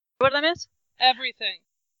What that is? Everything.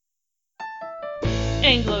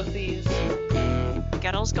 Anglo-fees.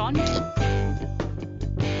 Girls Gone Geek.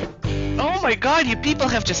 Oh my god, you people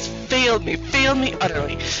have just failed me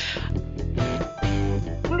utterly.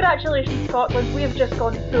 Congratulations, Scotland, we have just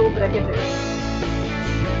gone full Brigadoo.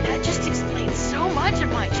 That just explains so much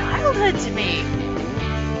of my childhood to me.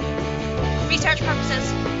 Research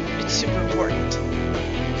purposes. It's super important.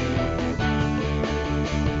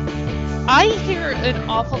 I hear an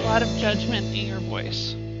awful lot of judgment in your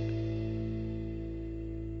voice.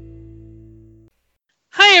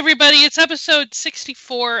 Hi, everybody. It's episode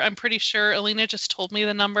 64. I'm pretty sure Alina just told me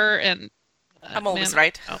the number, and I'm always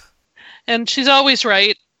right. Oh. And she's always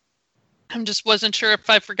right. I just wasn't sure if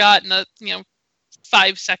I've forgotten the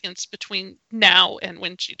 5 seconds between now and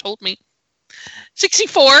when she told me.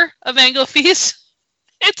 64 of Anglo-fees.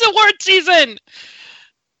 It's award season.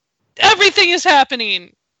 Everything is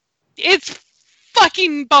happening. It's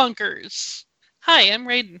fucking bonkers. Hi, I'm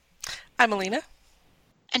Raiden. I'm Alina.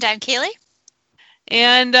 And I'm Kaylee.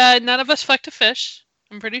 And none of us fucked a fish,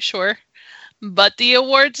 I'm pretty sure. But the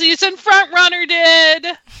award season frontrunner did.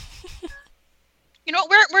 You know,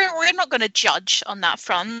 we're not going to judge on that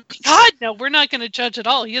front. God, no, we're not going to judge at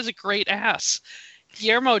all. He has a great ass.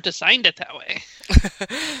 Guillermo designed it that way.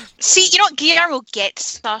 See, Guillermo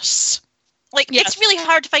gets us. Yes. It's really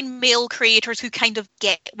hard to find male creators who kind of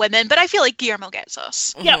get women, but I feel like Guillermo gets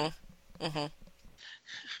us. Mm-hmm. Yeah. Mm-hmm.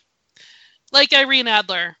 Like Irene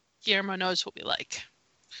Adler, Guillermo knows what we like.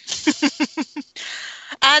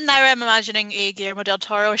 And now I'm imagining a Guillermo del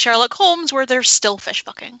Toro Sherlock Holmes where there's still fish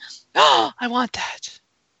fucking. Oh, I want that.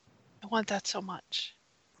 I want that so much.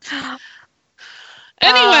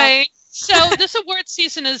 Anyway, so this award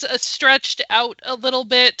season is stretched out a little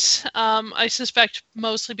bit. I suspect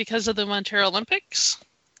mostly because of the Winter Olympics,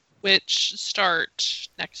 which start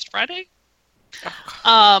next Friday.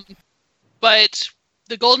 But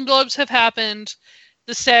the Golden Globes have happened.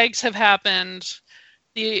 The SAGs have happened.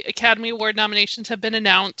 The Academy Award nominations have been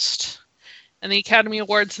announced. And the Academy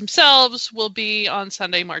Awards themselves will be on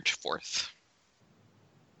Sunday, March 4th.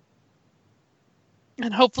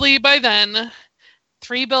 And hopefully by then,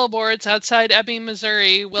 3 billboards outside Ebbing,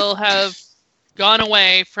 Missouri will have gone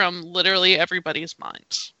away from literally everybody's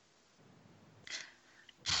minds.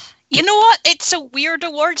 You know what? It's a weird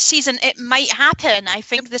award season. It might happen. I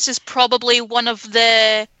think this is probably one of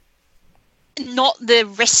the... not the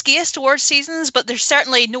riskiest award seasons, but they're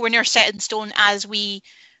certainly nowhere near set in stone as we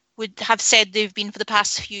would have said they've been for the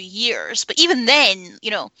past few years. But even then,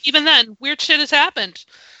 Even then, weird shit has happened.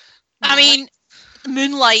 I mean,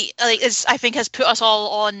 Moonlight, I think has put us all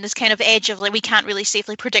on this kind of edge of, we can't really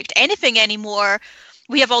safely predict anything anymore.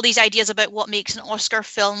 We have all these ideas about what makes an Oscar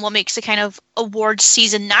film, what makes a kind of award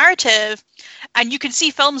season narrative. And you can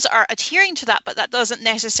see films that are adhering to that, but that doesn't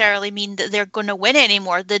necessarily mean that they're going to win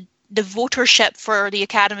anymore. The votership for the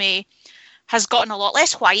Academy has gotten a lot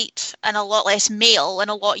less white and a lot less male and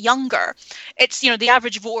a lot younger. It's, the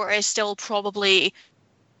average voter is still probably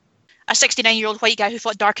a 69-year-old white guy who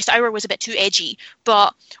thought Darkest Hour was a bit too edgy,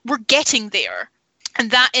 but we're getting there.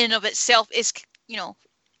 And that in and of itself is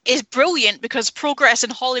brilliant because progress in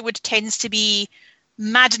Hollywood tends to be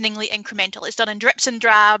maddeningly incremental. It's done in drips and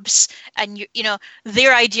drabs, and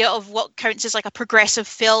their idea of what counts as like a progressive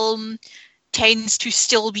film tends to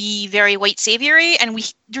still be very white saviory.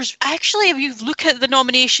 And there's actually, if you look at the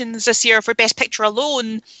nominations this year for Best Picture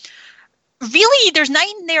alone, really there's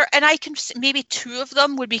 9 there, and maybe 2 of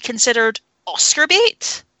them would be considered Oscar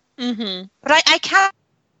bait. Mm-hmm. But I can't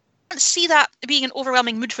see that being an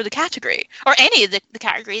overwhelming mood for the category, or any of the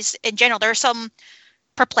categories in general. There are some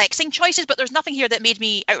perplexing choices, but there's nothing here that made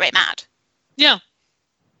me outright mad. Yeah.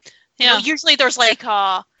 Usually there's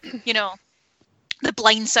The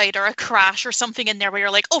Blind Side or a Crash or something in there where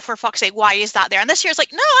you're like, oh, for fuck's sake, why is that there? And this year's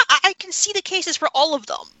like, no, I can see the cases for all of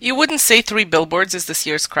them. You wouldn't say 3 Billboards is this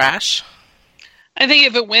year's Crash? I think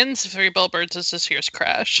if it wins 3 billboards, it's this year's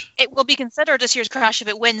Crash. It will be considered this year's Crash if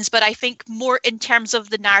it wins, but I think more in terms of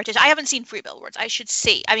the narrative. I haven't seen 3 billboards, I should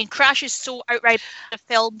say. I mean, Crash is so outright a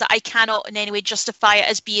film that I cannot in any way justify it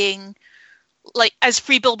as being... as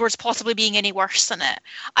 3 billboards possibly being any worse than it.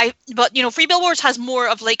 But 3 billboards has more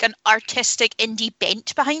of an artistic indie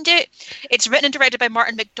bent behind it. It's written and directed by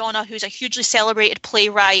Martin McDonagh, who's a hugely celebrated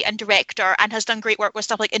playwright and director and has done great work with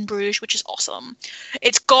stuff like In Bruges, which is awesome.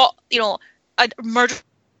 It's got, a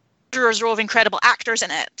murderer's row of incredible actors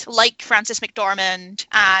in it, like Frances McDormand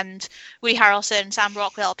and Woody Harrelson, Sam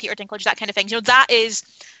Rockwell, Peter Dinklage, that kind of thing. That is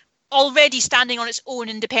already standing on its own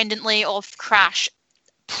independently of Crash.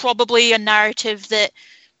 Probably a narrative that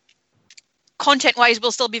content-wise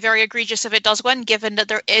will still be very egregious if it does win, given that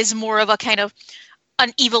there is more of a kind of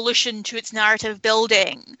an evolution to its narrative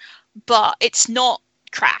building, but it's not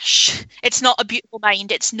Crash. It's not A Beautiful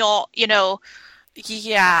Mind. It's not,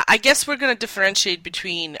 Yeah, I guess we're going to differentiate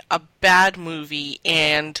between a bad movie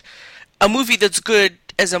and a movie that's good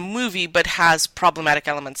as a movie but has problematic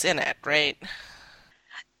elements in it, right?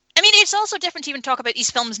 I mean, it's also different to even talk about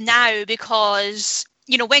these films now because,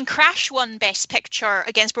 when Crash won Best Picture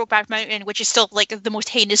against Brokeback Mountain, which is still like the most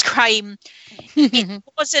heinous crime, it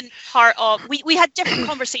wasn't part of... We had different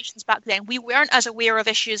conversations back then. We weren't as aware of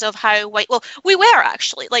issues of how white... Well, we were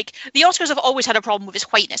actually. Like, the Oscars have always had a problem with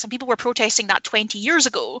its whiteness, and people were protesting that 20 years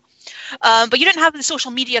ago. But you didn't have the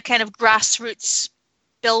social media kind of grassroots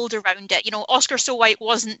build around it. Oscar So White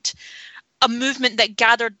wasn't a movement that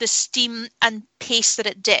gathered the steam and pace that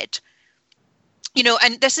it did.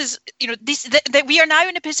 And this is, that we are now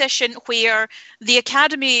in a position where the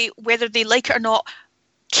Academy, whether they like it or not,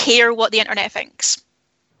 care what the internet thinks.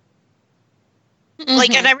 Mm-hmm.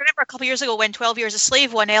 Like, and I remember a couple of years ago when 12 Years a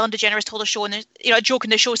Slave won, Ellen DeGeneres told a show, and a joke in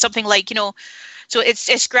the show, something like, so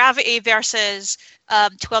it's Gravity versus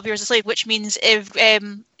 12 Years a Slave, which means if,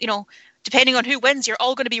 depending on who wins, you're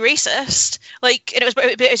all going to be racist. Like, and it was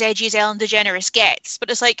about as edgy as Ellen DeGeneres gets,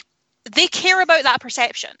 but it's like they care about that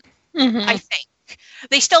perception. Mm-hmm. I think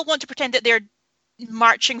they still want to pretend that they're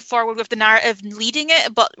marching forward with the narrative and leading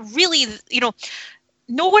it, but really,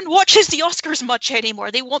 no one watches the Oscars much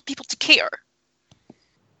anymore. They want people to care,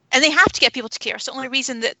 and they have to get people to care. It's the only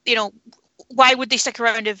reason that why would they stick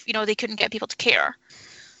around if they couldn't get people to care?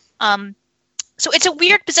 So it's a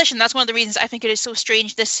weird position. That's one of the reasons I think it is so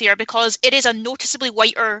strange this year, because it is a noticeably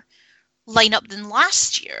whiter lineup than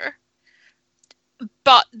last year.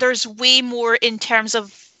 But there's way more in terms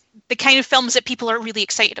of the kind of films that people are really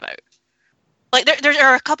excited about. Like, there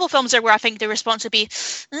are a couple of films there where I think the response would be,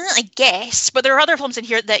 I guess. But there are other films in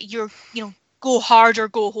here that you're, go hard or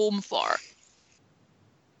go home for.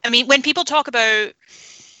 I mean, when people talk about,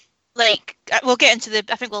 like, we'll get into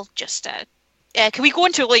I think we'll just... can we go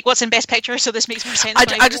into what's in Best Picture so this makes more sense?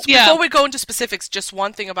 Before we go into specifics, just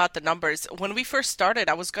one thing about the numbers. When we first started,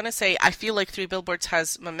 I was gonna say I feel like Three Billboards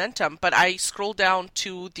has momentum, but I scrolled down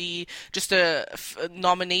to the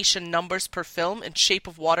nomination numbers per film, and Shape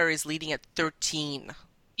of Water is leading at 13.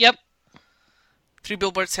 Yep. Three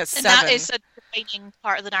Billboards has 7. And that is a defining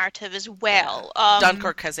part of the narrative as well.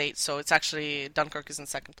 Dunkirk has 8, so it's actually Dunkirk is in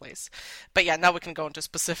second place. But yeah, now we can go into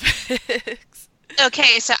specifics.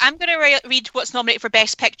 Okay, so I'm going to read what's nominated for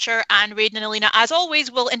Best Picture, and Raiden and Alina, as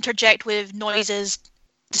always, will interject with noises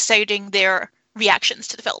deciding their reactions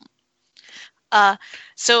to the film.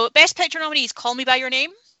 So Best Picture nominees, Call Me By Your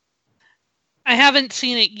Name. I haven't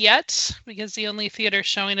seen it yet, because the only theater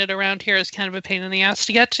showing it around here is kind of a pain in the ass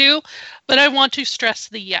to get to, but I want to stress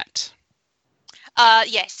the yet.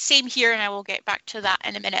 Yes, same here, and I will get back to that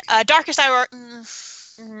in a minute. Darkest Hour.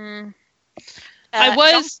 I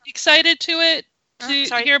was excited to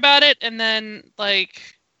hear about it, and then I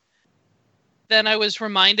was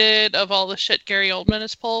reminded of all the shit Gary Oldman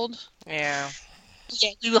has pulled. Yeah,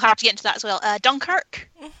 we will have to get into that as well. Dunkirk.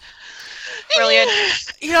 Brilliant.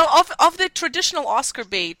 Of the traditional Oscar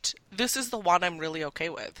bait, this is the one I'm really okay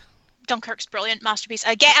with. Dunkirk's brilliant, masterpiece.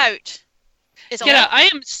 Get Out. I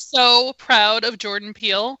am so proud of Jordan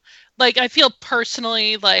Peele. Like, I feel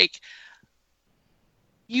personally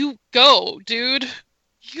you go, dude.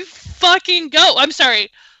 You fucking go. I'm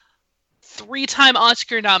sorry. 3-time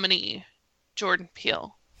Oscar nominee, Jordan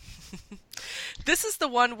Peele. This is the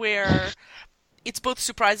one where it's both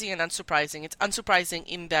surprising and unsurprising. It's unsurprising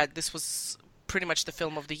in that this was pretty much the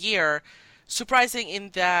film of the year. Surprising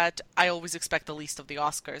in that I always expect the least of the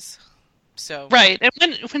Oscars. So right. And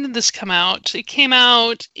when did this come out? It came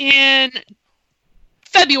out in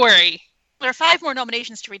February. There are 5 more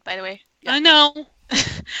nominations to read, by the way. I know.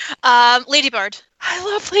 Lady Bird. I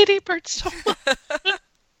love Lady Bird so much.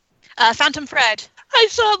 Phantom Thread. I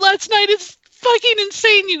saw it last night. It's fucking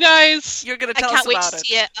insane, you guys. You're going to tell us about it. I can't wait to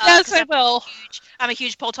see it. Yes, I will. I'm a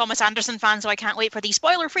huge Paul Thomas Anderson fan, so I can't wait for the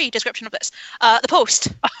spoiler-free description of this. The Post.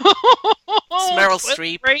 It's Meryl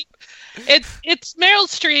Streep. It's Meryl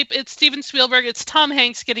Streep. It's Steven Spielberg. It's Tom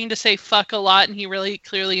Hanks getting to say fuck a lot, and he really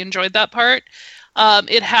clearly enjoyed that part.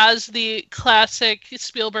 It has the classic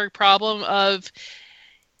Spielberg problem of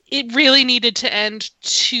it really needed to end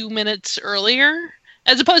 2 minutes earlier,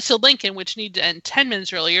 as opposed to Lincoln, which needed to end 10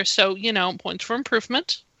 minutes earlier. So, points for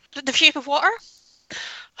improvement. The Shape of Water?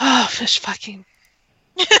 Oh, fish fucking.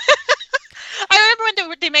 I remember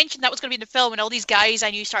when they mentioned that was going to be in the film, and all these guys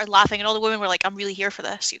I knew started laughing, and all the women were like, I'm really here for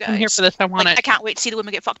this, you guys. I'm here for this, I want it. I can't wait to see the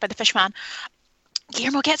women get fucked by the fish man.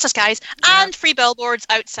 Guillermo gets us, guys. Yeah. And Three Billboards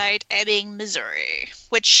Outside Ebbing, Missouri,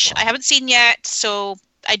 which I haven't seen yet, so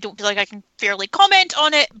I don't feel like I can fairly comment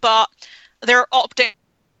on it, but there are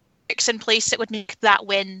optics in place that would make that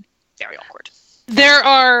win very awkward. There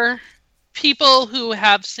are people who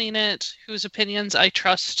have seen it, whose opinions I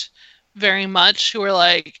trust very much, who are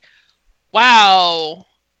like, wow,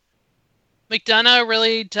 McDonagh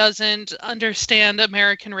really doesn't understand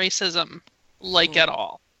American racism, like, at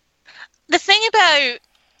all. The thing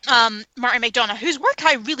about Martin McDonagh, whose work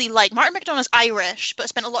I really like, Martin McDonagh's Irish, but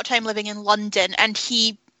spent a lot of time living in London, and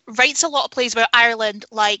he writes a lot of plays about Ireland,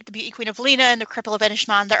 like The Beauty Queen of Lena and The Cripple of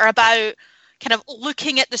Inishmaan, that are about kind of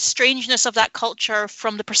looking at the strangeness of that culture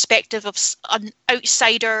from the perspective of an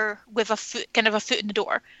outsider with a foot in the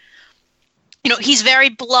door. You know, he's very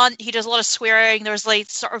blunt. He does a lot of swearing. There's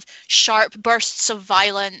like sort of sharp bursts of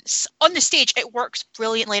violence. On the stage, it works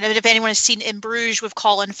brilliantly. And if anyone has seen In Bruges with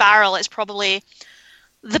Colin Farrell, it's probably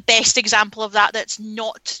the best example of that that's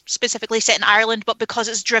not specifically set in Ireland, but because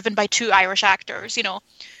it's driven by two Irish actors, you know,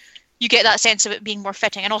 you get that sense of it being more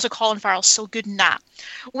fitting. And also Colin Farrell's so good in that.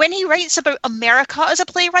 When he writes about America as a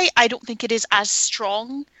playwright, I don't think it is as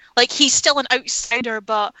strong. Like, he's still an outsider,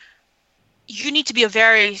 but you need to be a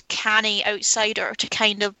very canny outsider to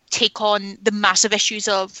kind of take on the massive issues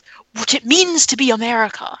of what it means to be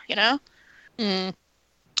America, you know? Mm.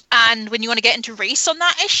 And when you want to get into race on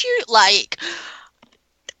that issue, like,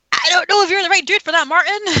 I don't know if you're the right dude for that,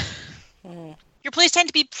 Martin. Mm. Your plays tend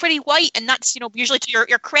to be pretty white, and that's, you know, usually to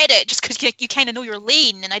your credit, just because you kind of know your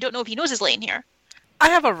lane, and I don't know if he knows his lane here. I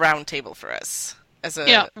have a round table for us.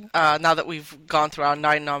 Now that we've gone through our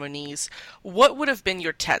 9 nominees, what would have been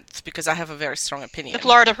your 10th? Because I have a very strong opinion. The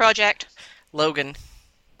Florida Project. Logan.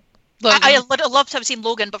 I would love to have seen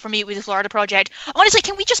Logan, but for me it was the Florida Project. Honestly,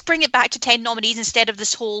 can we just bring it back to 10 nominees instead of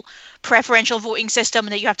this whole preferential voting system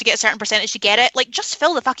and that you have to get a certain percentage to get it? Like, just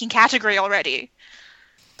fill the fucking category already.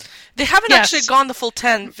 They haven't actually gone the full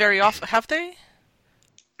 10 very often, have they?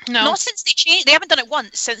 No. Not since they changed. They haven't done it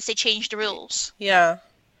once since they changed the rules. Yeah.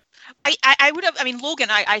 I would have. I mean, Logan,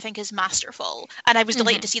 I think is masterful, and I was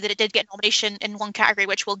delighted to see that it did get nomination in one category,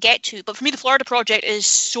 which we'll get to. But for me, the Florida Project is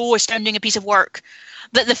so astounding a piece of work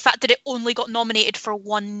that the fact that it only got nominated for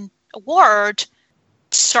one award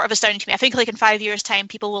sort of astounding to me. I think, like, in 5 years' time,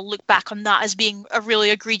 people will look back on that as being a really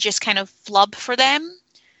egregious kind of flub for them.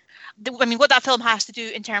 I mean, what that film has to do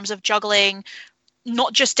in terms of juggling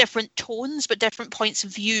not just different tones, but different points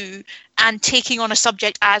of view, and taking on a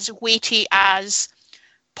subject as weighty as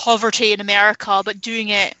poverty in America, but doing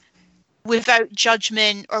it without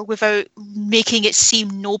judgment or without making it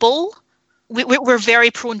seem noble. We're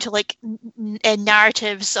very prone to, like,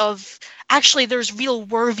 narratives of, actually, there's real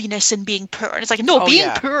worthiness in being poor. And it's like, no, being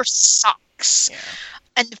poor sucks. Yeah.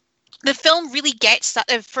 And the film really gets that.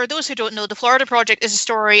 For those who don't know, The Florida Project is a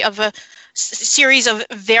story of a series of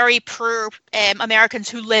very poor Americans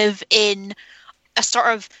who live in a sort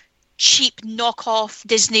of cheap knockoff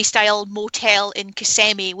Disney-style motel in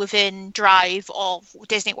Kissimmee within Drive of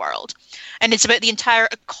Disney World. And it's about the entire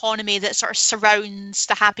economy that sort of surrounds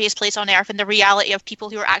the happiest place on earth and the reality of people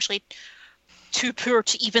who are actually too poor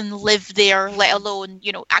to even live there, let alone,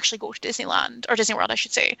 you know, actually go to Disneyland, or Disney World, I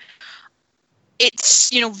should say.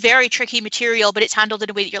 It's, you know, very tricky material, but it's handled in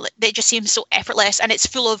a way that it just seems so effortless, and it's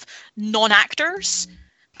full of non-actors.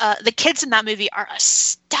 The kids in that movie are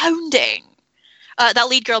astounding. That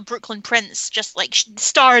lead girl, Brooklyn Prince, just like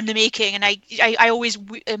star in the making, and I always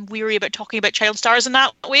am weary about talking about child stars in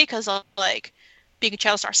that way, because like being a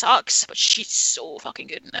child star sucks, but she's so fucking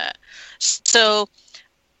good in it. So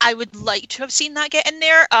I would like to have seen that get in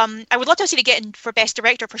there. I would love to have seen it get in for Best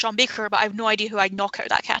Director for Sean Baker, but I have no idea who I'd knock out of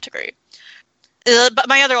that category. But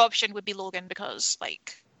my other option would be Logan, because,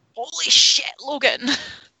 like, holy shit, Logan.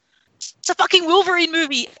 It's a fucking Wolverine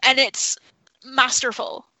movie, and it's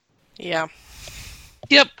masterful. Yeah.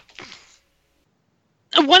 Yep.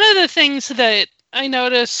 One of the things that I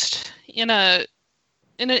noticed in an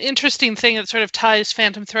interesting thing that sort of ties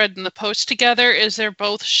Phantom Thread and The Post together is they're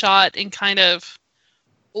both shot in kind of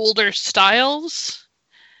older styles.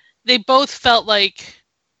 They both felt like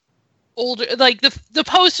older, like the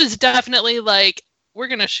Post is definitely like, we're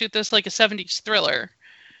gonna shoot this like a 70s thriller,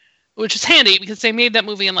 which is handy because they made that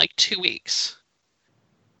movie in like 2 weeks.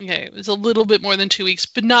 Okay, it was a little bit more than 2 weeks,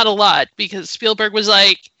 but not a lot, because Spielberg was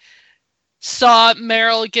like, saw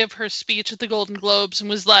Meryl give her speech at the Golden Globes and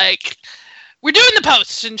was like, we're doing The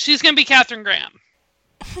Post and she's gonna be Katharine Graham.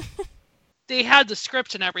 They had the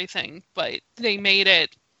script and everything, but they made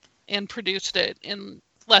it and produced it in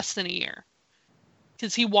less than a year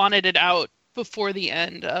because he wanted it out before the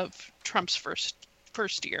end of Trump's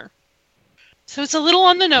first year. So it's a little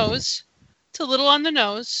on the nose.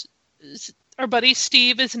 Our buddy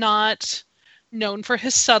Steve is not known for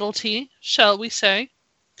his subtlety, shall we say.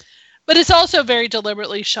 But it's also very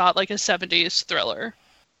deliberately shot like a 70s thriller.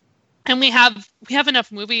 And we have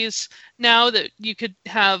enough movies now that you could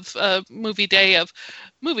have a movie day of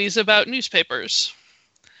movies about newspapers.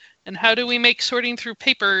 And how do we make sorting through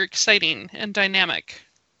paper exciting and dynamic?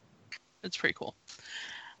 It's pretty cool.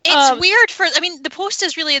 It's weird the post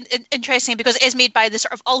is really interesting because it is made by the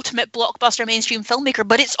sort of ultimate blockbuster mainstream filmmaker,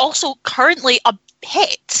 but it's also currently a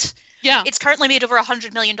hit. Yeah. It's currently made over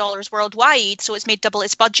 $100 million worldwide, so it's made double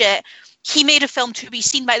its budget. He made a film to be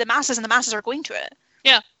seen by the masses, and the masses are going to it.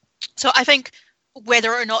 Yeah. So I think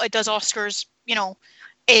whether or not it does Oscars,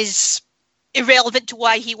 is irrelevant to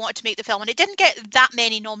why he wanted to make the film. And it didn't get that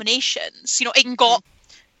many nominations. It got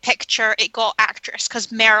picture, it got actress, because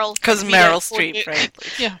Meryl Streep, right?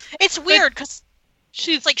 Yeah. It's weird, because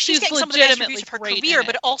she's getting some of the best reviews of her career,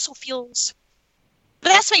 but it also feels... But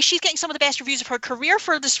that's why she's getting some of the best reviews of her career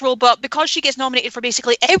for this role, but because she gets nominated for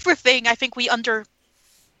basically everything, I think we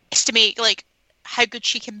underestimate, how good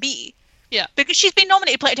she can be. Yeah. Because she's been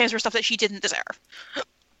nominated plenty of times for stuff that she didn't deserve.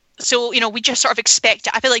 So, we just sort of expect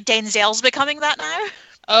it. I feel like Denzel's becoming that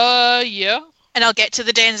now. Yeah. And I'll get to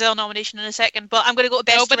the Denzel nomination in a second, but I'm going to go to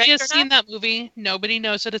Best Nobody Director has seen that movie. Nobody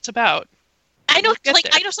knows what it's about. I know,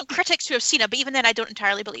 I know some critics who have seen it, but even then I don't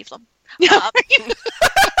entirely believe them.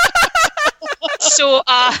 So,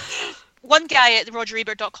 one guy at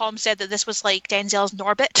RogerEbert.com said that this was like Denzel's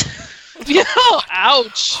Norbit.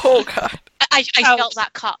 Ouch. Oh, God. I felt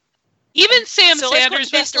that cut. Even Sam So Sanders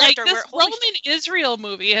Best was like, Director, this holy Roman Israel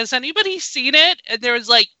movie, has anybody seen it? And there was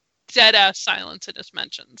dead-ass silence in his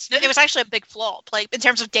mentions. It was actually a big flop, in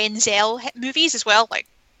terms of Denzel movies as well,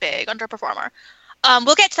 big underperformer.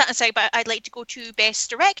 We'll get to that in a second, but I'd like to go to Best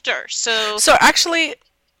Director. So actually,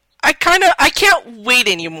 I can't wait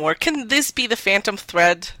anymore. Can this be the Phantom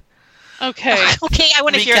Thread? Okay. Okay, I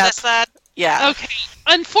want to hear this. Yeah. Okay.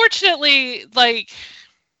 Unfortunately,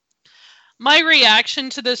 my reaction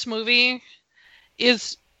to this movie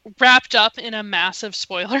is wrapped up in a massive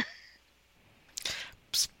spoiler.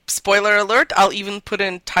 Spoiler alert, I'll even put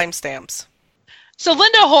in timestamps. So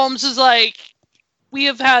Linda Holmes is we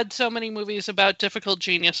have had so many movies about difficult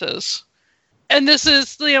geniuses. And this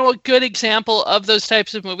is, a good example of those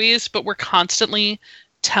types of movies, but we're constantly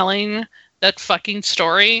telling that fucking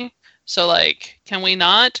story. So, can we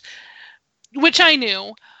not? Which I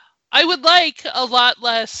knew. I would like a lot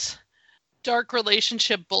less dark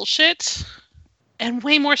relationship bullshit and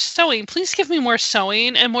way more sewing. Please give me more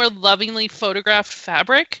sewing and more lovingly photographed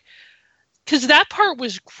fabric, because that part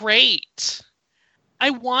was great. I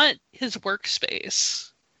want his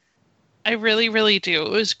workspace. I really, really do.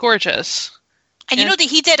 It was gorgeous. And you know that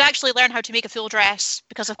he did actually learn how to make a full dress,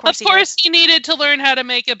 because of course he needed to learn how to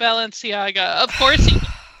make a Balenciaga. Of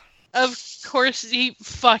course he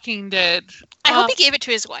fucking did. I hope he gave it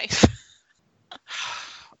to his wife.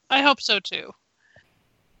 I hope so too.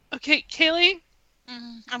 Okay, Kaylee?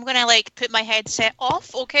 I'm gonna put my headset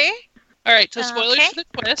off, okay? Alright, so spoilers for the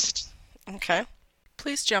twist. Okay.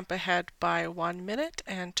 Please jump ahead by 1 minute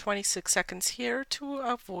and 26 seconds here to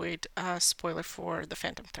avoid a spoiler for the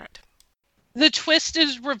Phantom Thread. The twist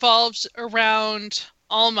revolves around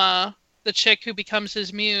Alma, the chick who becomes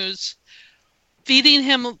his muse, feeding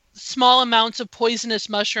him small amounts of poisonous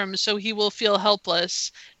mushrooms so he will feel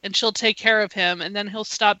helpless, and she'll take care of him, and then he'll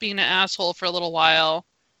stop being an asshole for a little while.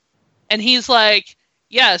 And he's like,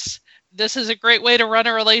 yes, this is a great way to run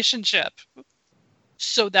a relationship.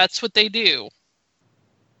 So that's what they do.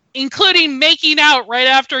 Including making out right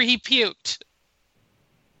after he puked.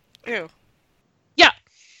 Ew.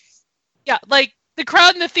 Yeah, the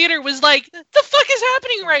crowd in the theater was like, the fuck is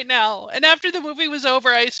happening right now? And after the movie was over,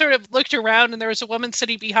 I sort of looked around and there was a woman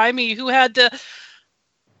sitting behind me who had to,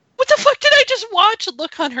 what the fuck did I just watch?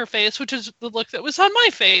 Look on her face, which is the look that was on my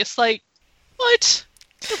face. What?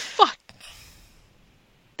 The fuck?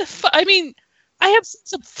 I mean, I have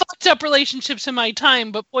some fucked up relationships in my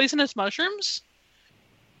time, but poisonous mushrooms?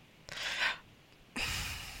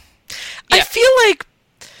 Yeah. I feel like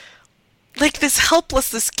this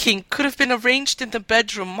helplessness kink could have been arranged in the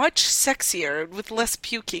bedroom much sexier with less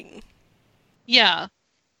puking. Yeah.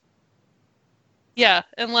 Yeah,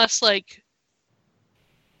 unless I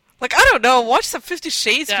don't know, watch some 50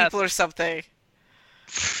 Shades people or something.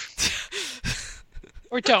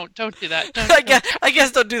 Or don't do that. I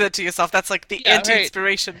guess don't do that to yourself. That's the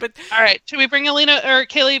anti-inspiration. Right. But all right, should we bring Alina or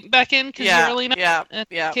Kaylee back in? Because you're Alina. Yeah.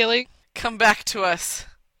 Kaylee, come back to us.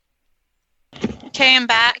 Okay, I'm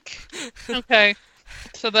back. Okay,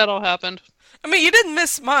 so that all happened. I mean, you didn't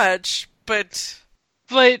miss much, but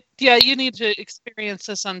yeah, you need to experience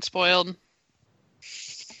this unspoiled.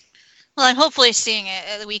 Well, I'm hopefully seeing it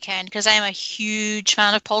at the weekend because I am a huge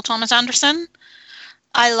fan of Paul Thomas Anderson.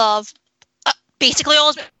 I love basically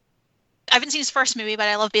all. I haven't seen his first movie, but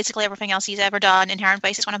I love basically everything else he's ever done. Inherent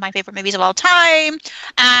Vice is one of my favorite movies of all time,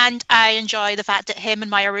 and I enjoy the fact that him and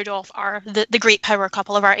Maya Rudolph are the great power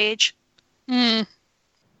couple of our age.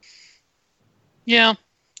 Yeah.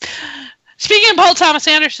 Speaking of Paul Thomas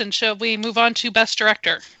Anderson, shall we move on to Best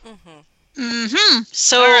Director?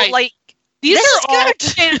 So, All right. like, These this are is all good.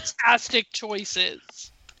 fantastic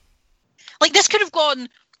choices. Like, this could have gone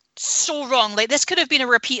so wrong. Like, this could have been a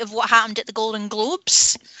repeat of what happened at the Golden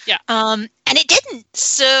Globes. Yeah. And it didn't.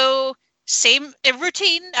 So, same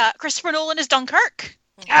routine. Christopher Nolan is Dunkirk.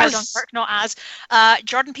 Yes. Dunkirk, not as.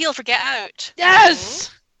 Jordan Peele for Get Out. Yes.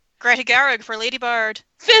 Greta Gerwig for Lady Bird.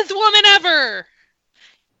 5th woman ever.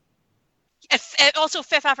 Also,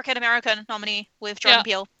 5th African American nominee with Jordan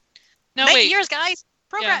Peele. No, 90 wait. years, guys.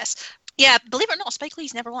 Progress. Yeah, believe it or not, Spike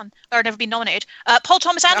Lee's never won or never been nominated. Paul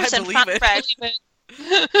Thomas Anderson, believe Phantom it. Thread,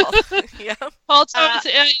 Yeah. Paul Thomas.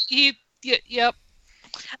 Yep.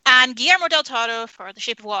 and Guillermo del Toro for The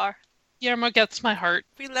Shape of Water. Guillermo gets my heart.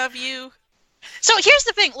 We love you. So here's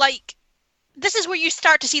the thing, like, this is where you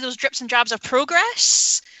start to see those drips and drabs of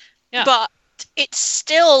progress. Yeah. But it's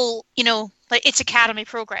still, you know, like, it's Academy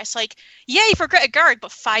progress. Like, yay for Greta Gerwig,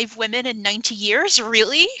 but 5 women in 90 years,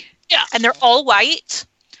 really? Yeah. And they're all white.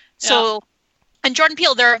 So, and Jordan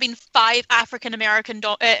Peele, there have been 5 African American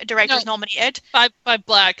directors nominated. 5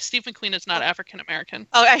 black. Steve McQueen is not African American.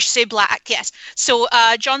 Oh, I should say black, yes. So,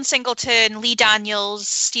 John Singleton, Lee Daniels,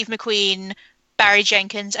 Steve McQueen, Barry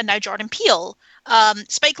Jenkins, and now Jordan Peele.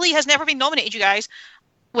 Spike Lee has never been nominated, you guys,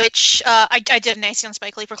 which I did an essay on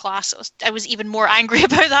Spike Lee for class, so I was even more angry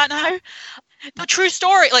about that now. The true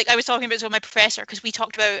story, like I was talking about this with my professor, because we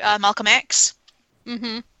talked about Malcolm X.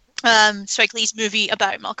 Mm-hmm. Spike Lee's movie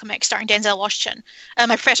about Malcolm X starring Denzel Washington.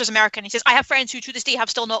 My professor's American. He says, I have friends who to this day have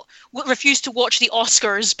still not refused to watch the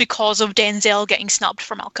Oscars because of Denzel getting snubbed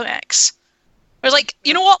for Malcolm X. I was like,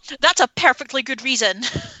 you know what? That's a perfectly good reason.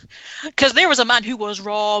 Because there was a man who was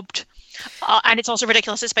robbed. And it's also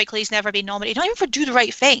ridiculous that Spike Lee's never been nominated, not even for Do the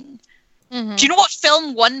Right Thing. Mm-hmm. Do you know what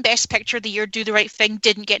film won Best Picture the year Do the Right Thing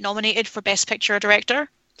didn't get nominated for Best Picture or Director?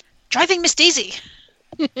 Driving Miss Daisy.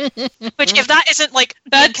 Which, if that isn't like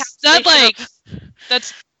That's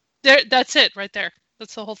it right there.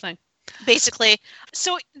 That's the whole thing. Basically.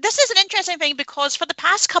 So this is an interesting thing because for the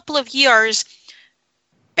past couple of years,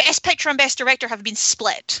 Best Picture and Best Director have been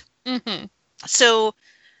split. Mm-hmm. So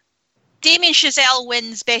Damien Chazelle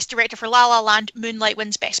wins Best Director for La La Land, Moonlight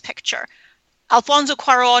wins Best Picture. Alfonso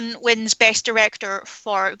Cuarón wins Best Director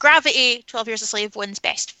for Gravity, 12 Years a Slave wins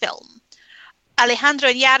Best Film. Alejandro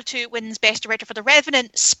Iñárritu wins Best Director for The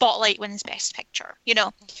Revenant, Spotlight wins Best Picture. You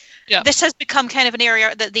know, This has become kind of an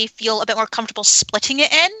area that they feel a bit more comfortable splitting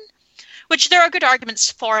it in, which there are good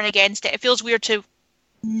arguments for and against it. It feels weird to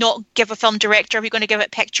not give a film director if you're going to give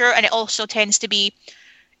it picture, and it also tends to be,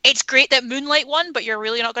 it's great that Moonlight won, but you're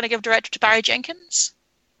really not going to give director to Barry Jenkins.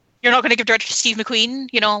 You're not going to give director to Steve McQueen.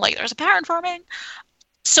 You know, like, there's a pattern forming.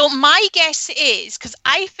 So my guess is, because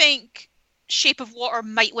I think Shape of Water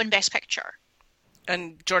might win Best Picture.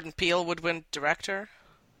 And Jordan Peele would win director?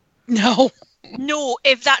 No. No,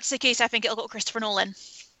 if that's the case, I think it'll go Christopher Nolan.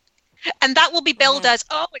 And that will be billed as,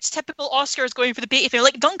 oh, it's typical Oscars going for the bait thing.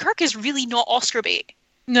 Like, Dunkirk is really not Oscar bait.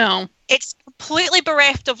 No. It's completely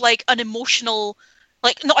bereft of, like, an emotional,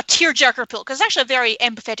 like, not a tearjerker pull, because it's actually a very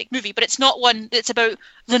empathetic movie, but it's not one that's about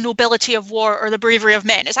the nobility of war or the bravery of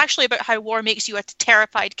men. It's actually about how war makes you a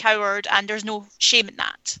terrified coward, and there's no shame in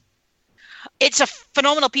that. It's a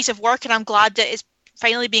phenomenal piece of work, and I'm glad that it's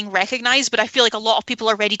finally being recognized, but I feel like a lot of people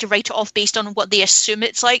are ready to write it off based on what they assume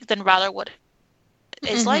it's like than rather what it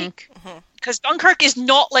is like. Because Dunkirk is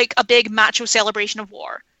not like a big macho celebration of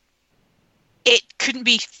war. It couldn't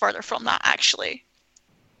be further from that, actually.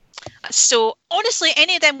 So, honestly,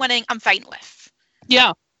 any of them winning, I'm fine with.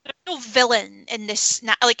 Yeah. There's no villain in this.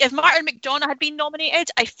 Like, if Martin McDonagh had been nominated,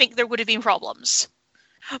 I think there would have been problems.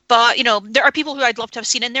 But, you know, there are people who I'd love to have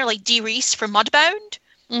seen in there, like Dee Reese for Mudbound.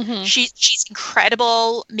 Mm-hmm. She's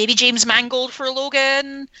incredible. Maybe James Mangold for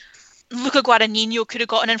Logan. Luca Guadagnino could have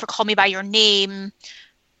gotten in for Call Me By Your Name.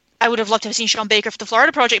 I would have loved to have seen Sean Baker for The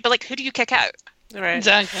Florida Project, but, like, who do you kick out? Right.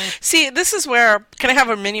 Exactly. See, this is where... Can I have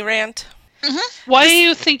a mini rant? Mm-hmm. Why do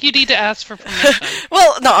you think you need to ask for permission?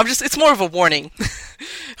 Well, no, it's more of a warning.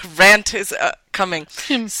 Rant is coming.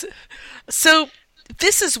 So,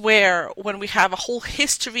 this is where, when we have a whole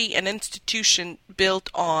history and institution built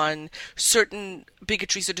on certain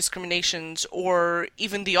bigotries or discriminations, or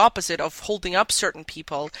even the opposite of holding up certain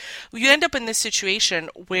people, you end up in this situation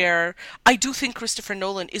where I do think Christopher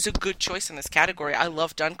Nolan is a good choice in this category. I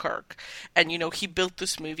love Dunkirk, and he built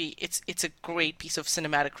this movie. It's a great piece of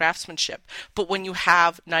cinematic craftsmanship. But when you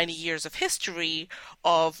have 90 years of history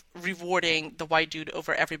of rewarding the white dude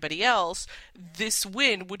over everybody else, this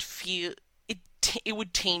win would feel it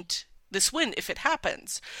would taint this win if it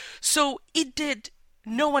happens. So it did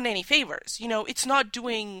no one any favors. It's not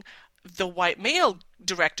doing the white male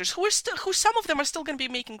directors, who some of them are still going to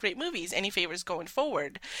be making great movies, any favors going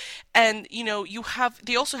forward. And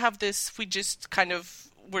they also have this, we just kind of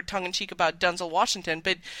were tongue-in-cheek about Denzel Washington,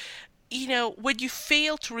 but when you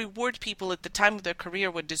fail to reward people at the time of their career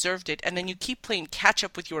when deserved it, and then you keep playing catch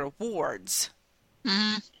up with your awards,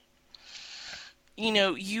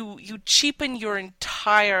 you cheapen your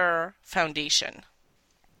entire foundation.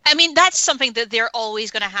 I mean, that's something that they're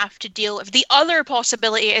always going to have to deal with. The other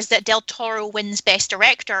possibility is that Del Toro wins Best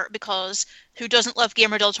Director, because who doesn't love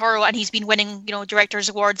Guillermo del Toro, and he's been winning, Directors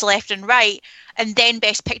Awards left and right, and then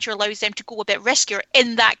Best Picture allows them to go a bit riskier.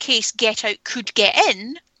 In that case, Get Out could get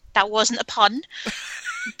in. That wasn't a pun.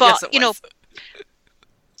 But, yes, it was.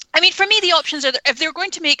 I mean, for me, the options are, if they're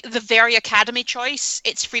going to make the very Academy choice,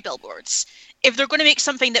 it's Three Billboards. If they're going to make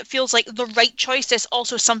something that feels like the right choice, is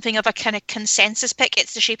also something of a kind of consensus pick,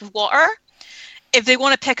 it's The Shape of Water. If they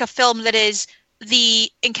want to pick a film that is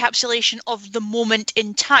the encapsulation of the moment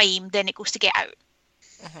in time, then it goes to Get Out.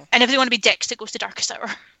 And if they want to be dicks, it goes to Darkest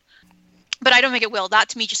Hour. But I don't think it will. That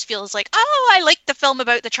to me just feels like, oh, I like the film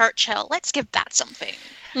about the Churchill. Let's give that something.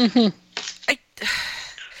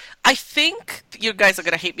 I think you guys are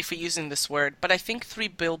going to hate me for using this word, but I think Three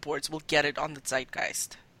Billboards will get it on the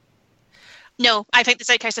zeitgeist. No, I think the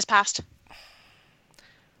zeitgeist has passed.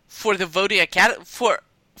 For the voting academy, for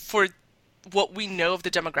what we know of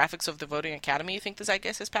the demographics of the voting academy, you think the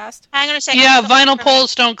zeitgeist has passed? Hang on a second. Yeah, vinyl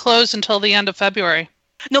polls don't close until the end of February.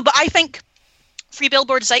 No, but I think Three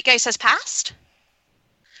Billboards zeitgeist has passed.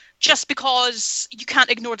 Just because you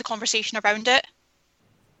can't ignore the conversation around it.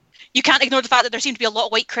 You can't ignore the fact that there seem to be a lot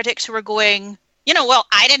of white critics who are going, well,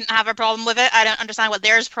 I didn't have a problem with it. I don't understand what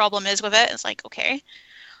theirs problem is with it. It's like, okay.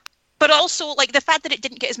 But also, like, the fact that it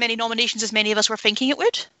didn't get as many nominations as many of us were thinking it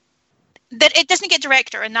would. That it doesn't get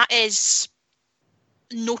director, and that is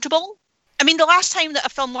notable. I mean, the last time that a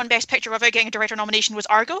film won Best Picture without getting a director nomination was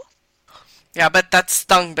Argo. Yeah, but that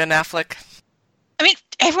stung Ben Affleck. I mean,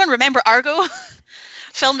 everyone remember Argo?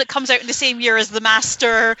 Film that comes out in the same year as The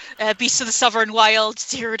Master, Beasts of the Southern Wild,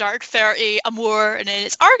 Zero Dark 30, Amour, and then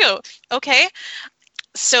it's Argo. Okay.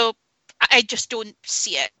 So I just don't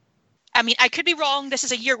see it. I mean, I could be wrong. This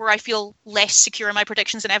is a year where I feel less secure in my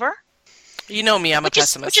predictions than ever. You know me, I'm a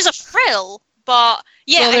pessimist. Which is a thrill, but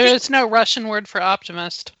yeah. Well, there is no Russian word for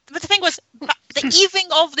optimist. But the thing was, the evening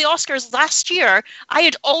of the Oscars last year, I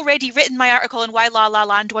had already written my article on why La La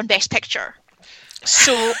Land won Best Picture.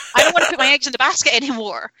 So I don't want to put my eggs in the basket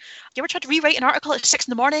anymore. You ever tried to rewrite an article at 6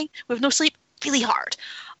 a.m. with no sleep? Really hard.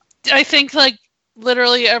 I think,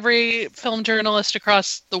 literally every film journalist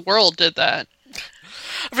across the world did that.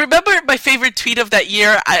 Remember my favorite tweet of that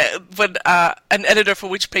year, when an editor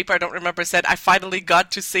for which paper I don't remember said, I finally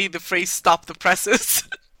got to say the phrase, stop the presses.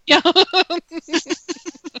 Yeah.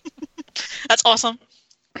 That's awesome.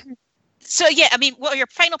 So yeah, I mean, what are your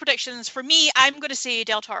final predictions? For me, I'm going to say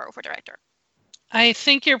Del Toro for director. I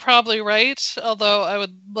think you're probably right, although I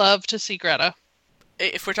would love to see Greta.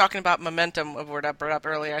 If we're talking about momentum, of what I brought up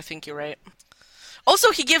earlier, I think you're right.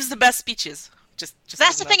 Also, he gives the best speeches. Just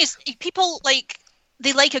that's the thing is, people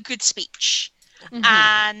they like a good speech,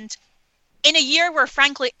 and in a year where,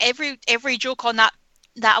 frankly, every joke on that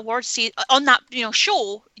award on that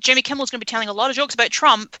show, Jimmy Kimmel's going to be telling a lot of jokes about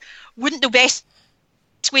Trump. Wouldn't the best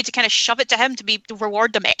way to kind of shove it to him to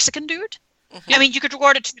reward the Mexican dude? I mean, you could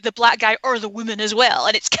reward it to the black guy or the woman as well,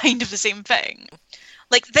 and it's kind of the same thing.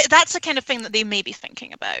 Like, that's the kind of thing that they may be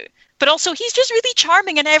thinking about. But also, he's just really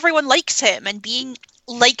charming, and everyone likes him, and being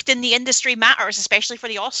liked in the industry matters, especially for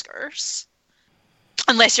the Oscars.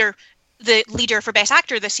 Unless you're the leader for Best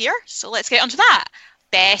Actor this year, so let's get onto that.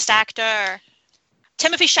 Best Actor.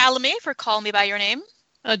 Timothée Chalamet for Call Me By Your Name.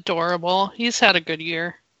 Adorable. He's had a good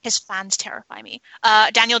year. His fans terrify me.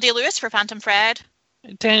 Daniel Day-Lewis for Phantom Thread.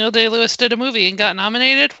 Daniel Day-Lewis did a movie and got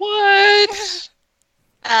nominated. What?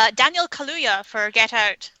 Daniel Kaluuya for Get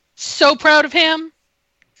Out. So proud of him.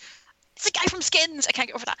 It's the guy from Skins. I can't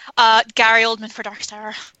get over that. Gary Oldman for Darkest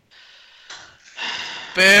Hour.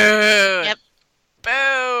 Boo! Yep.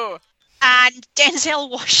 Boo! And Denzel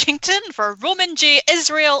Washington for Roman J.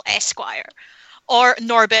 Israel Esquire. or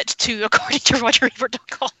Norbit 2, according to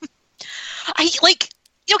RogerEbert.com.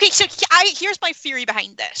 Here's my theory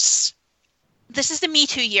behind this. This is the Me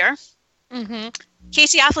Too year. Mm-hmm.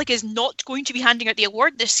 Casey Affleck is not going to be handing out the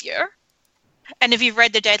award this year. And if you've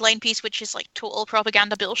read the Deadline piece, which is like total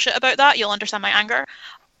propaganda bullshit about that, you'll understand my anger.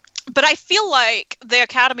 But I feel like the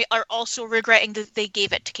Academy are also regretting that they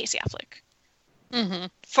gave it to Casey Affleck. Mm-hmm.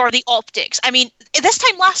 For the optics. I mean, this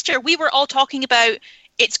time last year, we were all talking about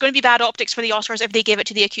it's going to be bad optics for the Oscars if they give it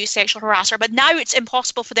to the accused sexual harasser. But now it's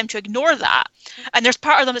impossible for them to ignore that. And there's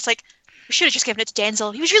part of them that's like, we should have just given it to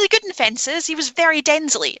Denzel. He was really good in Fences. He was very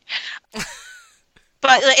Denzel-y.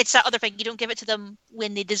 But it's that other thing. You don't give it to them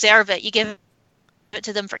when they deserve it. You give it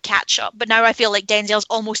to them for catch-up. But now I feel like Denzel's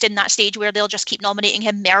almost in that stage where they'll just keep nominating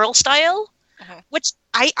him Meryl style. Which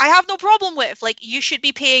I have no problem with. Like, you should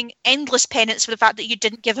be paying endless penance for the fact that you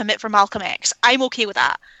didn't give him it for Malcolm X. I'm okay with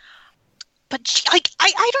that. But, like,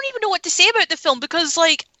 I don't even know what to say about the film because,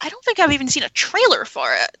 like, I don't think I've even seen a trailer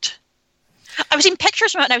for it. I've seen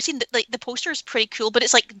pictures from it and I've seen that, like, the poster is pretty cool, but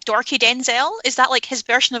it's like dorky Denzel. Is that, like, his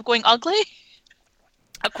version of going ugly?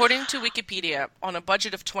 According to Wikipedia, on a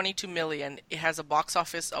budget of $22 million, it has a box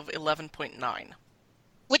office of 11.9.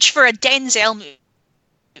 Which, for a Denzel movie,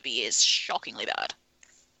 is shockingly bad.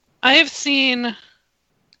 I have seen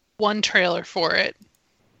one trailer for it.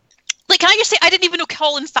 Like, can I just say, I didn't even know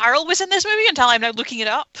Colin Farrell was in this movie until I'm now looking it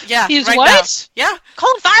up. Yeah, He's right what? now. Yeah.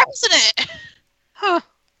 Colin Farrell's in it! Huh.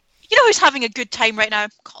 You know who's having a good time right now?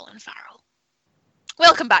 Colin Farrell.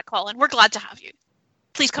 Welcome back, Colin. We're glad to have you.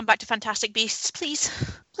 Please come back to Fantastic Beasts. Please.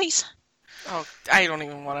 Please. Oh, I don't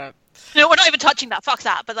even want to... No, we're not even touching that. Fuck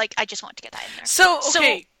that. But, like, I just want to get that in there. So,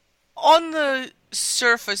 okay. On the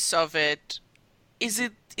surface of it, is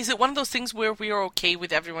it one of those things where we are okay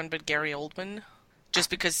with everyone but Gary Oldman? Just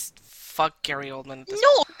because fuck Gary Oldman.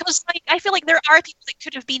 No, because like I feel like there are people that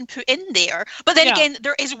could have been put in there. But then again,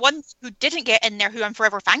 there is one who didn't get in there who I'm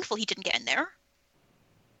forever thankful he didn't get in there.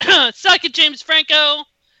 Suck it, James Franco!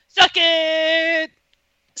 Suck it!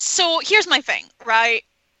 So here's my thing, right?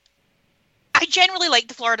 I generally like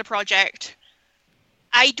the Florida Project.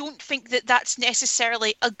 I don't think that that's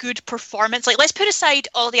necessarily a good performance. Like, let's put aside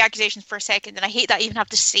all the accusations for a second, and I hate that I even have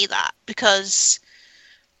to say that, because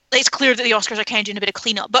it's clear that the Oscars are kind of doing a bit of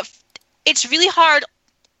cleanup. But it's really hard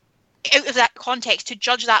out of that context to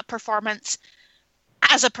judge that performance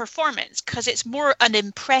as a performance, because it's more an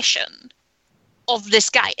impression of this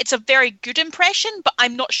guy. It's a very good impression, but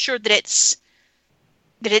I'm not sure that it's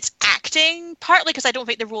acting, partly because I don't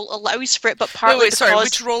think the role allows for it, but partly because... Sorry,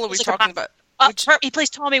 which role are we talking about? He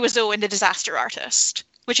plays Tommy Wiseau in The Disaster Artist,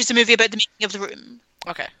 which is a movie about the making of The Room.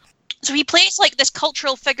 Okay. So he plays like this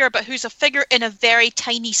cultural figure, but who's a figure in a very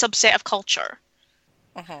tiny subset of culture.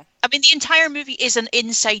 Uh-huh. I mean, the entire movie is an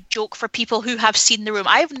inside joke for people who have seen The Room.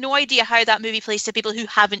 I have no idea how that movie plays to people who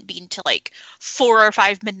haven't been to like 4 or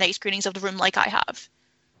 5 midnight screenings of The Room like I have.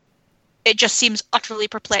 It just seems utterly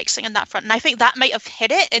perplexing on that front. And I think that might have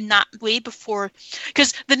hit it in that way before.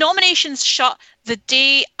 Because the nominations shut the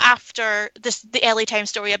day after the LA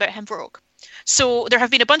Times story about him broke. So there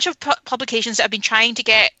have been a bunch of publications that have been trying to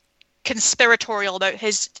get conspiratorial about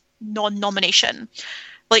his non-nomination.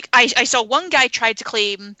 Like, I saw one guy tried to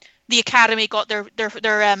claim the Academy got their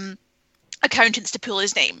accountants to pull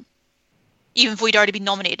his name, even though he'd already been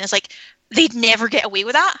nominated. And it's like, they'd never get away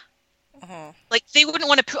with that. Uh-huh. Like, they wouldn't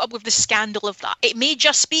want to put up with the scandal of that. It may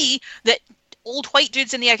just be that old white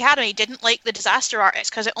dudes in the Academy didn't like The Disaster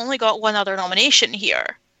Artist because it only got one other nomination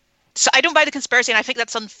here. So I don't buy the conspiracy, and I think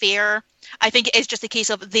that's unfair. I think it is just a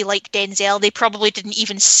case of they like Denzel. They probably didn't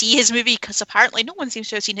even see his movie because apparently no one seems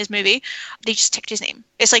to have seen his movie. They just ticked his name.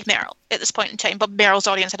 It's like Meryl at this point in time, but Meryl's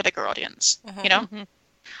audience had a bigger audience, you know? Mm-hmm.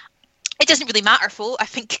 It doesn't really matter, though. I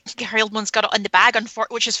think Gary Oldman's got it in the bag,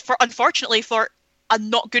 which is unfortunately for a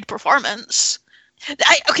not good performance.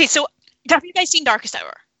 Okay, so have you guys seen Darkest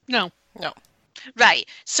Hour? No. Right.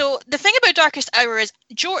 So the thing about Darkest Hour is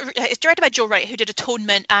it's directed by Joe Wright, who did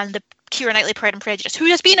Atonement and the Keira Knightley Pride and Prejudice, who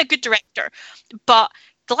has been a good director. But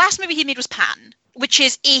the last movie he made was Pan, which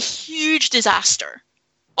is a huge disaster.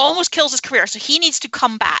 Almost kills his career, so he needs to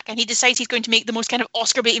come back, and he decides he's going to make the most kind of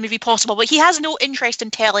Oscar-baiting movie possible, but he has no interest in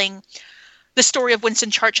telling the story of Winston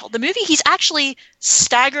Churchill. The movie, he's actually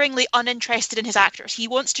staggeringly uninterested in his actors. He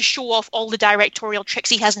wants to show off all the directorial tricks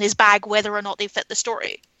he has in his bag, whether or not they fit the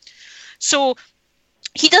story. So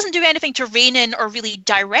he doesn't do anything to rein in or really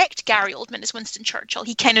direct Gary Oldman as Winston Churchill.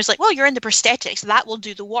 He kind of is like, well, you're in the prosthetics, that will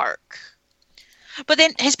do the work. But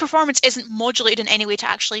then his performance isn't modulated in any way to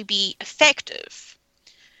actually be effective.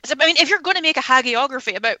 I mean, if you're going to make a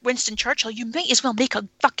hagiography about Winston Churchill, you might as well make a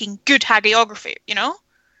fucking good hagiography, you know?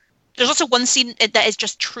 There's also one scene that is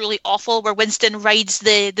just truly awful where Winston rides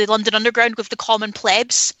the London Underground with the common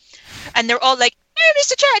plebs, and they're all like, "Oh,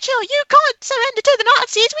 Mr. Churchill, you can't surrender to the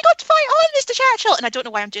Nazis. We got to fight on, Mr. Churchill." And I don't know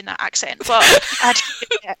why I'm doing that accent, but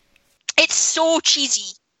it's so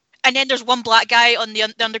cheesy. And then there's one black guy on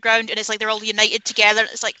the Underground, and it's like they're all united together. And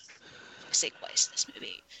it's like, for fuck's sake, what is this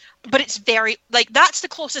movie? But it's very, like, that's the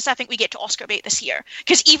closest I think we get to Oscar bait this year.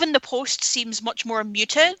 Because even the Post seems much more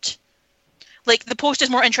muted. Like, the Post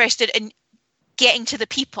is more interested in getting to the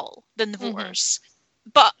people than the voters.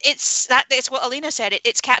 But it's what Elena said,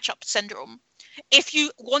 it's catch-up syndrome. If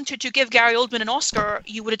you wanted to give Gary Oldman an Oscar,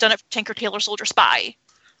 you would have done it for Tinker Tailor Soldier Spy.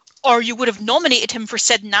 Or you would have nominated him for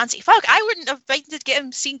Sid and Nancy. Fuck, I wouldn't have minded to get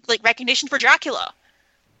him recognition for Dracula,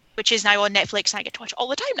 which is now on Netflix and I get to watch it all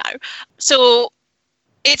the time now. So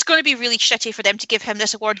it's going to be really shitty for them to give him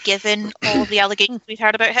this award given all the allegations we've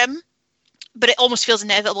heard about him. But it almost feels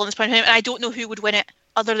inevitable at this point in time, and I don't know who would win it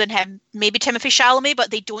other than him. Maybe Timothée Chalamet,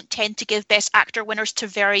 but they don't tend to give Best Actor winners to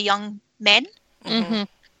very young men. Mm-hmm.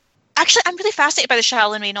 Actually, I'm really fascinated by the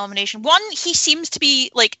Chalamet nomination. One, he seems to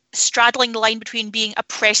be, like, straddling the line between being a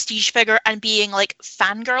prestige figure and being, like,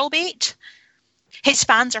 fangirl bait. His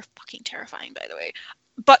fans are fucking terrifying, by the way.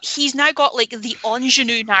 But he's now got, like, the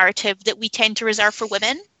ingenue narrative that we tend to reserve for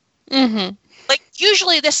women. Mm-hmm. Like,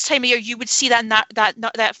 usually this time of year, you would see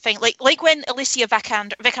that thing. Like when Alicia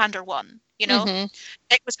Vikander won, you know? Mm-hmm.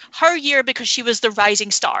 It was her year because she was the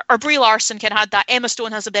rising star. Or Brie Larson can had that. Emma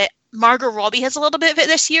Stone has a bit. Margot Robbie has a little bit of it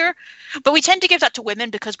this year. But we tend to give that to women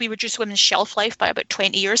because we reduce women's shelf life by about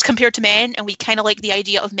 20 years compared to men. And we kind of like the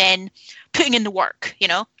idea of men putting in the work, you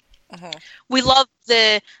know? Mm-hmm. We love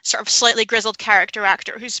the sort of slightly grizzled character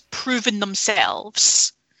actor who's proven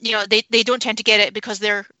themselves. You know, they don't tend to get it because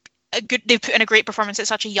they've put in a great performance at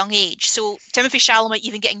such a young age. So Timothée Chalamet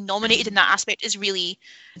even getting nominated in that aspect is really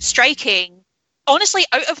striking. Honestly,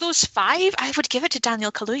 out of those 5, I would give it to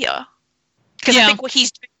Daniel Kaluuya. Because I think what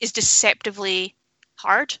he's doing is deceptively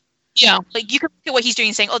hard. Yeah. Like, you can look at what he's doing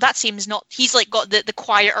and saying, oh, that seems not... He's, like, got the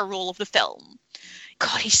quieter role of the film.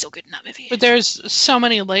 God, he's so good in that movie. But there's so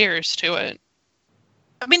many layers to it.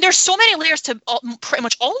 I mean, there's so many layers to pretty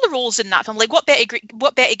much all the roles in that film. Like, what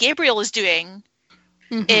Betty Gabriel is doing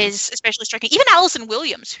is especially striking. Even Alison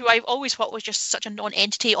Williams, who I've always thought was just such a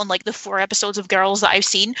non-entity on, like, the 4 episodes of Girls that I've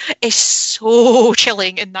seen, is so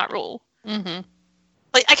chilling in that role. Mm-hmm.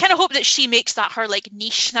 Like, I kind of hope that she makes that her, like,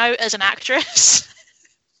 niche now as an actress.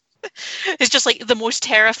 It's just, like, the most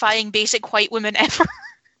terrifying basic white woman ever.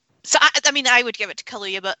 So, I mean, I would give it to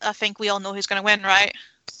Kaluuya, but I think we all know who's going to win, right?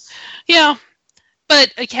 Yeah.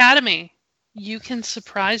 But Academy, you can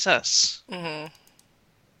surprise us. Mm-hmm.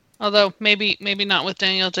 Although, maybe not with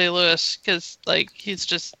Daniel Day-Lewis, because, like, he's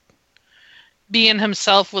just being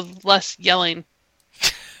himself with less yelling.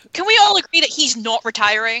 Can we all agree that he's not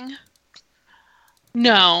retiring?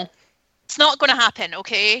 No. It's not going to happen,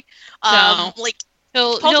 okay? No. Like,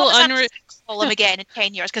 He'll call him again in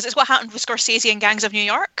 10 years, because it's what happened with Scorsese and Gangs of New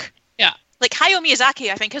York. Yeah. Like, Hayao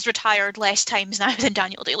Miyazaki, I think, has retired less times now than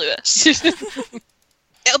Daniel Day-Lewis.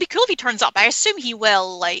 It'll be cool if he turns up. I assume he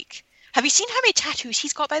will, like... Have you seen how many tattoos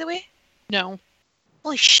he's got, by the way? No.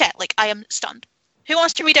 Holy shit, like, I am stunned. Who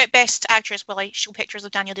wants to read out Best Actress while I show pictures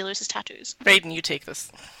of Daniel Day-Lewis's tattoos? Raiden, you take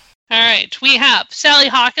this. All right. We have Sally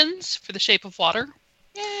Hawkins for The Shape of Water.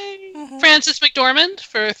 Yay! Mm-hmm. Frances McDormand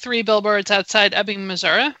for 3 Billboards Outside Ebbing,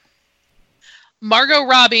 Missouri. Margot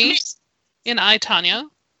Robbie in I, Tonya.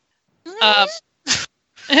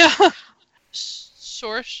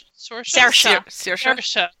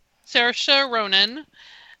 Saoirse Ronan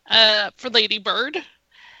for Lady Bird,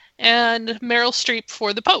 and Meryl Streep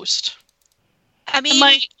for The Post. I mean, and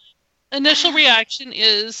my initial reaction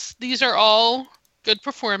is these are all good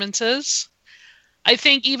performances. I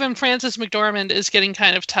think even Frances McDormand is getting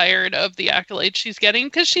kind of tired of the accolades she's getting,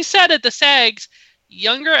 because she said at the SAGs,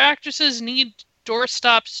 younger actresses need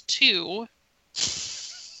doorstops too.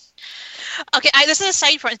 Okay, this is a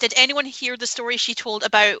side point. Did anyone hear the story she told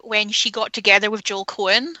about when she got together with Joel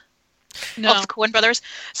Coen? No. Of the Coen brothers.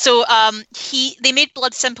 So they made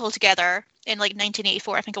Blood Simple together in like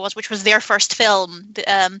 1984, I think it was, which was their first film.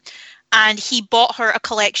 And he bought her a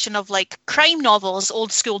collection of like crime novels,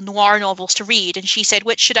 old school noir novels to read. And she said,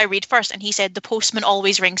 which should I read first? And he said, The Postman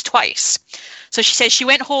Always Rings Twice. So she said she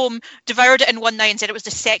went home, devoured it in one night and said it was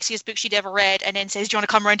the sexiest book she'd ever read. And then says, do you want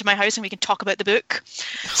to come around to my house and we can talk about the book?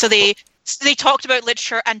 So they talked about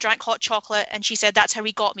literature and drank hot chocolate. And she said, that's how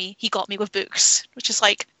he got me. He got me with books, which is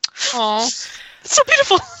like, oh, so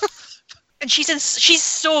beautiful. And she's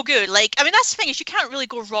so good. Like, I mean, that's the thing is you can't really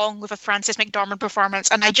go wrong with a Frances McDormand performance.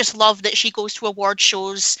 And I just love that she goes to award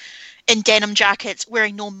shows in denim jackets,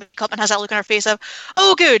 wearing no makeup, and has that look on her face of,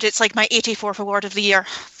 oh, good, it's like my 84th award of the year.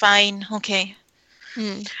 Fine, okay.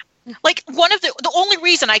 Like, one of the only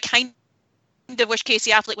reason I kind of wish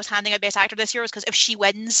Casey Affleck was handing out Best Actor this year was because if she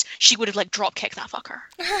wins, she would have, like, drop-kicked that fucker.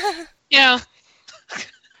 Yeah.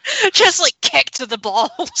 Just, like, kicked to the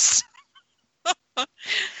balls.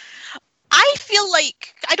 I feel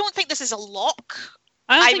like, I don't think this is a lock.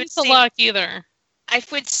 I don't think it's a lock either. I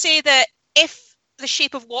would say that if The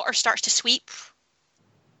Shape of Water starts to sweep,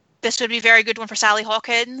 this would be a very good one for Sally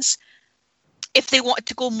Hawkins. If they wanted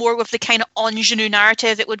to go more with the kind of ingenue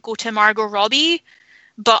narrative, it would go to Margot Robbie.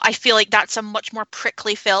 But I feel like that's a much more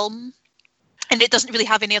prickly film, and it doesn't really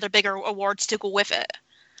have any other bigger awards to go with it.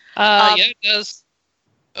 Yeah, it does.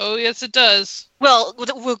 Oh, yes, it does. Well,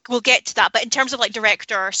 we'll get to that. But in terms of like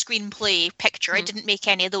director, screenplay, picture, it didn't make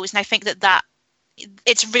any of those, and I think that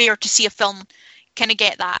it's rare to see a film kind of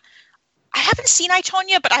get that. I haven't seen I,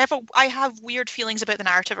 Tonya, but I have weird feelings about the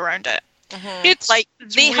narrative around it. Mm-hmm. It's like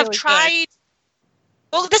they really have tried.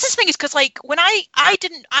 Well, this is the thing is because like when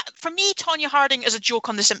for me, Tonya Harding is a joke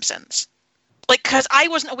on The Simpsons. Like, because I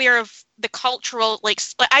wasn't aware of the cultural, like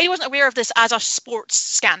I wasn't aware of this as a sports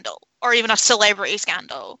scandal or even a celebrity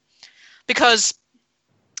scandal. Because,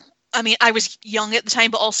 I mean, I was young at the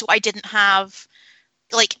time, but also I didn't have,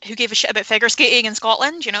 like, who gave a shit about figure skating in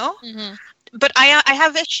Scotland, you know? Mm-hmm. But I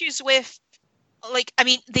have issues with, like, I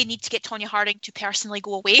mean, they need to get Tonya Harding to personally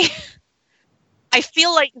go away. I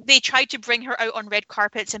feel like they tried to bring her out on red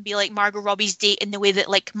carpets and be like Margot Robbie's date in the way that,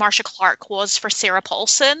 like, Marcia Clark was for Sarah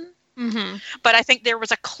Paulson. Mm-hmm. But I think there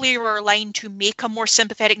was a clearer line to make a more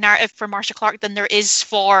sympathetic narrative for Marcia Clark than there is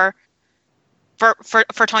for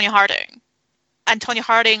Tonya Harding. And Tonya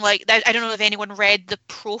Harding, like, I don't know if anyone read the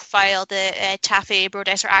profile that Taffy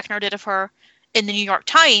Brodesser-Akner did of her in the New York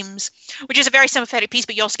Times, which is a very sympathetic piece,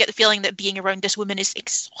 but you also get the feeling that being around this woman is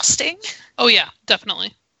exhausting. Oh, yeah,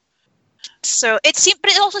 definitely. So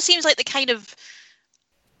but it also seems like the kind of,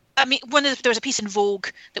 I mean, there was a piece in Vogue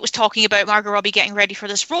that was talking about Margot Robbie getting ready for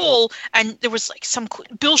this role, and there was like some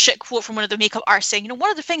bullshit quote from one of the makeup artists saying, you know,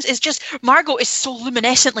 one of the things is just Margot is so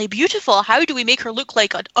luminescently beautiful. How do we make her look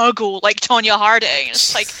like an uggo like Tonya Harding? And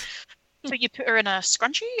it's like, so you put her in a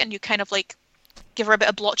scrunchie and you kind of like give her a bit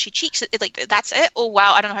of blotchy cheeks. Like, that's it? Oh,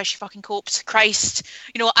 wow. I don't know how she fucking copes. Christ.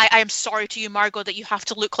 You know, I am sorry to you, Margot, that you have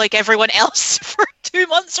to look like everyone else for 2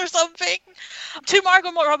 months or something. To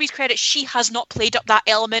Margot Robbie's credit, she has not played up that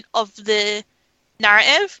element of the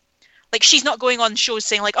narrative. Like, she's not going on shows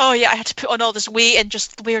saying, like, oh, yeah, I had to put on all this weight and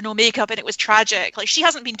just wear no makeup and it was tragic. Like, she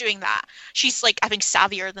hasn't been doing that. She's, like, I think,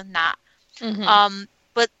 savvier than that. Mm-hmm.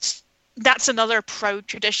 But that's another proud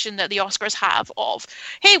tradition that the Oscars have of,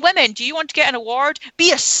 hey, women, do you want to get an award?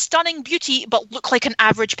 Be a stunning beauty, but look like an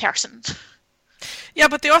average person. Yeah,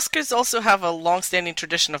 but the Oscars also have a long-standing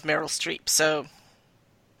tradition of Meryl Streep, so...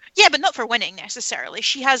 Yeah, but not for winning, necessarily.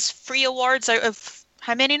 She has 3 awards out of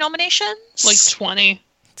how many nominations? Like 20.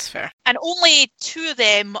 It's fair. And only 2 of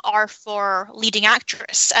them are for leading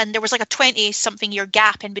actress, and there was like a 20-something year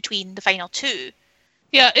gap in between the final 2.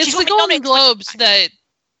 Yeah, it's She's the only Golden nominated Globes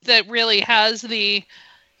that really has the,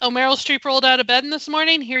 oh, Meryl Streep rolled out of bed this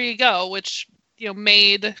morning, here you go, which, you know,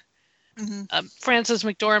 made Frances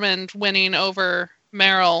McDormand winning over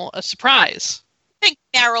Meryl a surprise. I think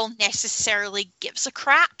Meryl necessarily gives a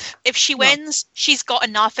crap. If she wins, she's got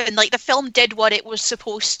enough, and like the film did what it was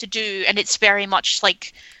supposed to do, and it's very much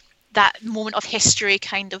like that moment of history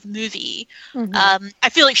kind of movie. Mm-hmm. I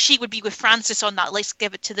feel like she would be with Frances on that. Let's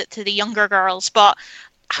give it to the younger girls, but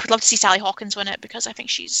I would love to see Sally Hawkins win it because I think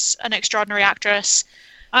she's an extraordinary actress.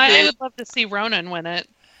 I would love to see Ronan win it.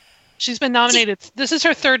 She's been nominated. This is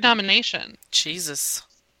her 3rd nomination. Jesus.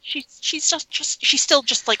 She's still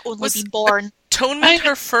just like only been born. Atonement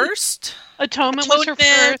her first? Atonement was her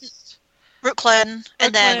first. Brooklyn,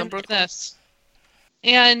 and then this.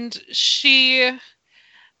 And she,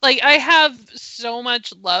 like, I have so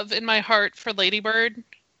much love in my heart for Lady Bird.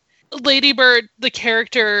 Lady Bird, the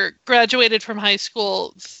character, graduated from high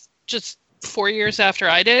school just 4 years after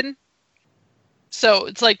I did. So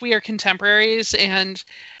it's like we are contemporaries, and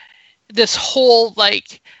this whole,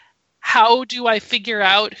 like, how do I figure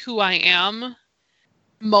out who I am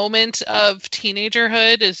moment of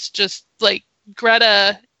teenagerhood is just, like,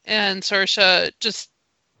 Greta and Saoirse just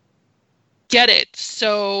get it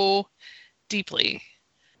so deeply.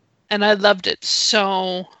 And I loved it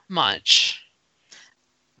so much.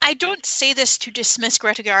 I don't say this to dismiss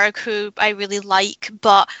Greta Gerwig, who I really like,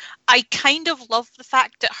 but I kind of love the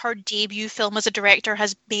fact that her debut film as a director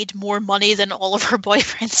has made more money than all of her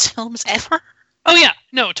boyfriend's films ever. Oh yeah,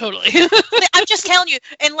 no, totally. I'm just telling you,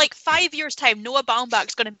 in like 5 years' time, Noah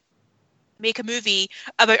Baumbach's going to make a movie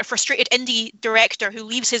about a frustrated indie director who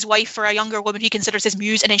leaves his wife for a younger woman he considers his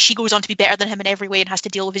muse, and then she goes on to be better than him in every way and has to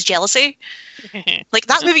deal with his jealousy. Like,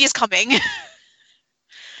 that movie is coming.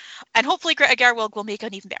 And hopefully Greta Gerwig will make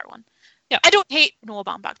an even better one. Yeah. I don't hate Noah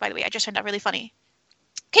Baumbach, by the way. I just found that really funny.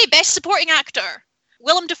 Okay, Best Supporting Actor.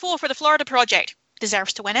 Willem Dafoe for The Florida Project.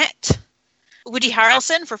 Deserves to win it. Woody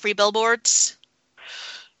Harrelson for Free Billboards.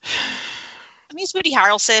 I mean, it's Woody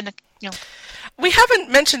Harrelson, you know. We haven't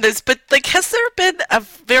mentioned this, but like, has there been a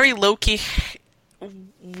very low-key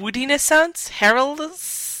Woody-nessance? Harold?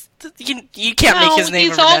 You can't make his name.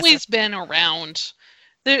 He's always been around.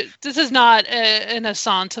 This is not an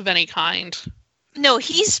assance of any kind. No,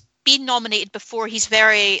 he's been nominated before. He's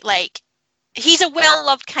very, like, he's a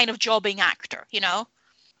well-loved kind of jobbing actor, you know?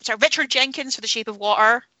 So Richard Jenkins for The Shape of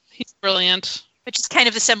Water. He's brilliant. Which is kind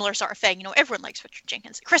of a similar sort of thing. You know, everyone likes Richard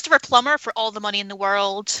Jenkins. Christopher Plummer for All the Money in the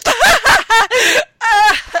World. I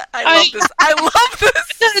love this. I love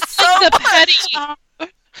this It's so like much.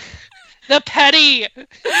 The petty.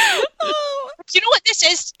 Oh. Do you know what this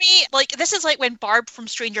is to me? Like, this is like when Barb from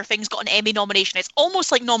Stranger Things got an Emmy nomination. It's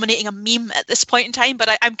almost like nominating a meme at this point in time,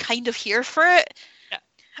 but I'm kind of here for it. Yeah.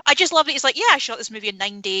 I just love it. It's like, yeah, I shot this movie in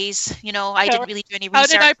 9 days. You know, I didn't really do any How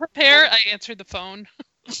research. did I prepare? I answered the phone.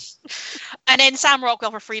 And then Sam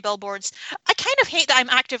Rockwell for Free Billboards. I kind of hate that I'm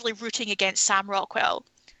actively rooting against Sam Rockwell.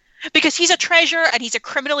 Because he's a treasure and he's a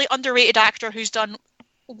criminally underrated actor who's done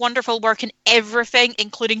wonderful work in everything,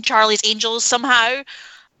 including Charlie's Angels somehow.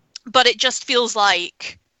 But it just feels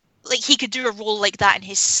like he could do a role like that in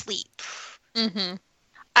his sleep. Mm-hmm.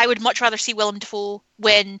 I would much rather see Willem Dafoe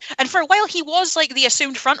win. And for a while, he was like the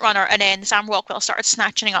assumed frontrunner, and then Sam Rockwell started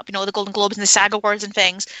snatching up, you know, the Golden Globes and the SAG Awards and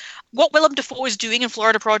things. What Willem Dafoe is doing in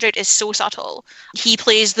Florida Project is so subtle. He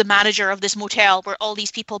plays the manager of this motel where all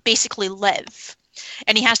these people basically live.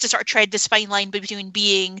 And he has to sort of tread this fine line between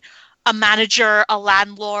being a manager, a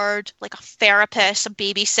landlord, like a therapist, a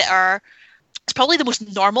babysitter. It's probably the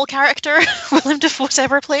most normal character Willem Dafoe's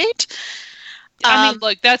ever played. I mean,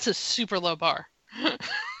 look, that's a super low bar.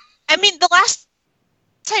 I mean, the last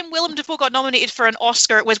time Willem Dafoe got nominated for an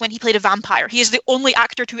Oscar was when he played a vampire. He is the only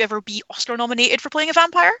actor to ever be Oscar nominated for playing a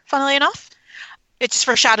vampire, funnily enough. It's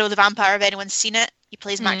for Shadow of the Vampire, if anyone's seen it. He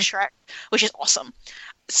plays Max Schreck, which is awesome.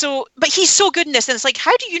 So, but he's so good in this, and it's like,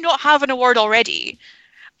 how do you not have an award already?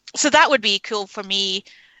 So that would be cool for me.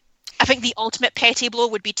 I think the ultimate petty blow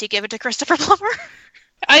would be to give it to Christopher Plummer.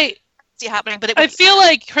 I see it happening, but I feel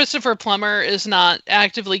like Christopher Plummer is not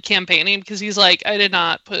actively campaigning because he's like, I did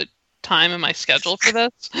not put time in my schedule for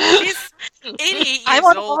this. He's 88 years I'm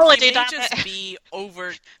on old. holiday, He may damn just it. be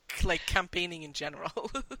over, like, campaigning in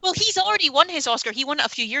general. Well, he's already won his Oscar. He won it a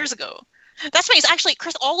few years ago. That's why it's actually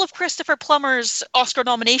all of Christopher Plummer's Oscar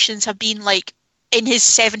nominations have been like in his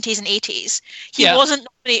 70s and 80s. He wasn't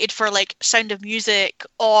nominated for like Sound of Music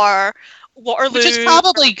or Waterloo. Which is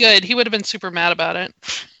probably good. He would have been super mad about it.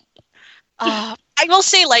 I will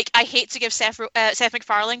say, like, I hate to give Seth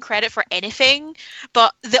MacFarlane credit for anything,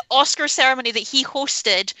 but the Oscar ceremony that he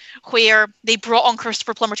hosted, where they brought on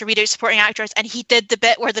Christopher Plummer to read out supporting actors, and he did the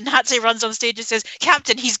bit where the Nazi runs on stage and says,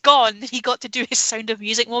 "Captain, he's gone," and he got to do his Sound of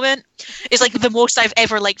Music moment, is like the most I've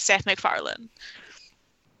ever liked Seth MacFarlane.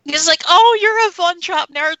 He's like, "Oh, you're a Von Trapp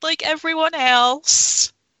nerd like everyone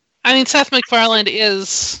else." I mean, Seth MacFarlane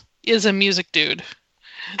is a music dude.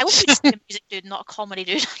 I wish he was a music dude, not a comedy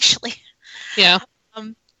dude, actually. Yeah.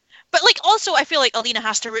 But like, also, I feel like Alina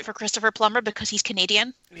has to root for Christopher Plummer because he's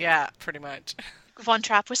Canadian. Yeah, pretty much. Von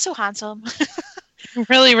Trapp was so handsome.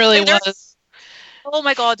 Really, really Like, was. Oh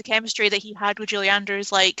my god, the chemistry that he had with Julie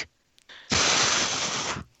Andrews, like...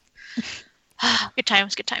 good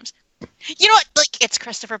times, good times. You know what? Like, it's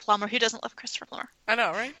Christopher Plummer. Who doesn't love Christopher Plummer? I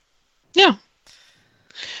know, right? Yeah.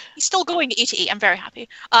 He's still going 88. I'm very happy.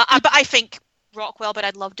 But I think Rockwell, but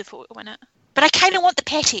I'd love Dafoe to win it. But I kind of want the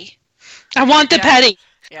petty. I want the petty.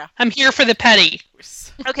 Yeah. I'm here for the petty.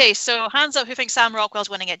 Okay, so hands up who thinks Sam Rockwell's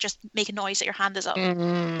winning it. Just make a noise that your hand is up.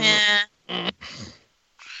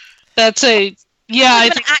 That's a... Yeah, I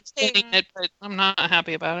Like think an he's winning it, but I'm not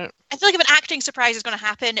happy about it. I feel like if an acting surprise is going to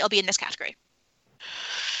happen, it'll be in this category.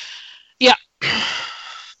 Yeah.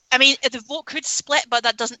 I mean, the vote could split, but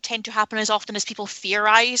that doesn't tend to happen as often as people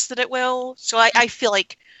theorize that it will. So I feel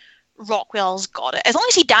like Rockwell's got it. As long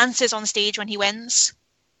as he dances on stage when he wins,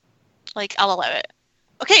 like, I'll allow it.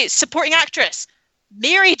 Okay, supporting actress.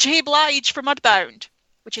 Mary J. Blige for Mudbound,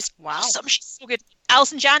 which is awesome. She's so good.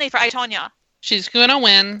 Alison Janney for I, Tonya. She's gonna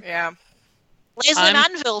win. Yeah. Leslie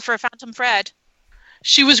Manville for Phantom Thread.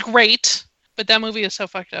 She was great, but that movie is so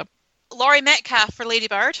fucked up. Laurie Metcalf for Lady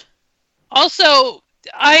Bird. Also,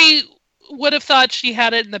 I would have thought she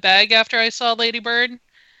had it in the bag after I saw Lady Bird,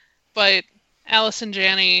 but Allison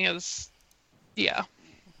Janney is, yeah.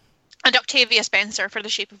 And Octavia Spencer for The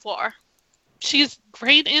Shape of Water. She's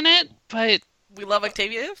great in it, but We love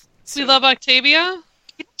Octavia. we love Octavia.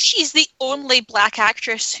 She's the only black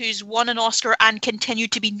actress who's won an Oscar and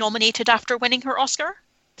continued to be nominated after winning her Oscar.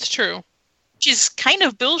 It's true. Which is kind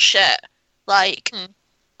of bullshit. Like,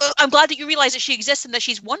 I'm glad that you realize that she exists and that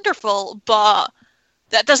she's wonderful, but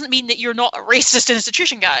that doesn't mean that you're not a racist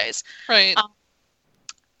institution, guys. Right.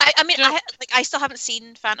 I mean, I still haven't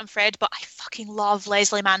seen Phantom Thread, but I fucking love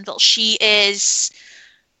Leslie Manville. She is,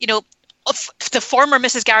 you know, the former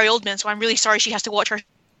Mrs. Gary Oldman, so I'm really sorry she has to watch her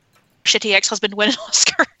shitty ex-husband win an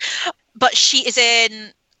Oscar. But she is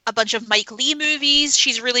in a bunch of Mike Leigh movies.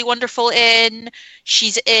 She's really wonderful in.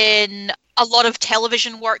 She's in a lot of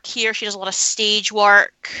television work here. She does a lot of stage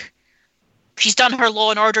work. She's done her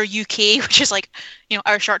Law and Order UK, which is like, you know,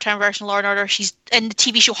 our short-term version of Law and Order. She's in the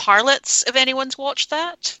TV show Harlots, if anyone's watched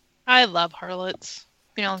that. I love Harlots.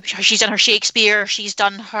 You know, she's done her Shakespeare. She's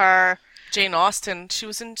done her... Jane Austen. She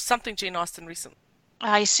was in something Jane Austen recently.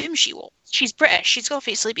 I assume she will. She's British. She's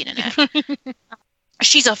obviously been in it.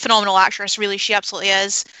 She's a phenomenal actress, really. She absolutely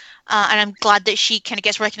is. And I'm glad that she kind of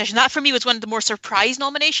gets recognition. That, for me, was one of the more surprise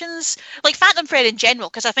nominations. Like Phantom Thread in general,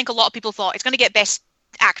 because I think a lot of people thought it's going to get Best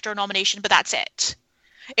Actor nomination, but that's it.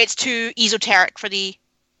 It's too esoteric for the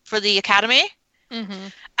Academy. Mm-hmm.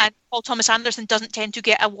 And Paul Thomas Anderson doesn't tend to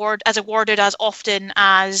get awarded as often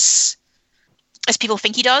as people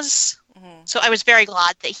think he does. Mm-hmm. So I was very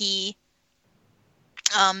glad that he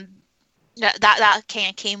that kind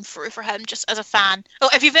of came through for him just as a fan. Oh,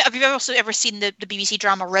 have you also ever seen the BBC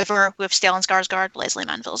drama River with Stellan Skarsgård? Leslie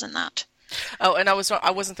Manville's in that. Oh, and I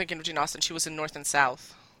wasn't thinking of Jane Austen. She was in North and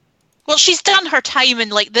South. Well, she's done her time in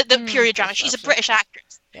like the period drama. She's a British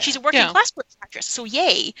actress. Yeah. She's a working class British actress. So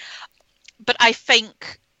yay. But I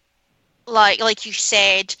think, like you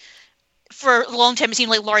said, for a long time it seemed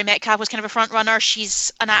like Laurie Metcalf was kind of a front runner.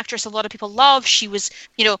 She's an actress a lot of people love. She was,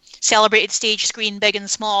 you know, celebrated stage, screen, big and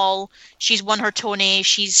small. She's won her Tony.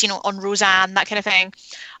 She's, you know, on Roseanne, that kind of thing.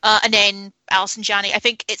 And then Allison Janney. I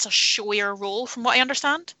think it's a showier role from what I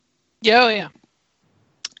understand. Yeah, yeah.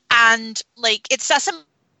 And like it's a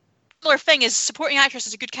similar thing as supporting actress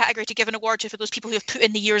is a good category to give an award to for those people who have put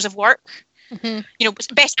in the years of work. Mm-hmm. You know,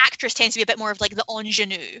 Best Actress tends to be a bit more of like the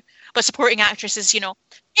ingenue, but supporting actress is, you know,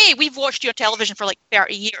 hey, we've watched you on television for like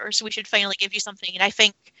 30 years, so we should finally give you something. And I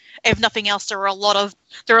think, if nothing else, there are a lot of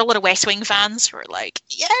West Wing fans who are like,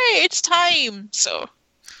 yay, it's time. So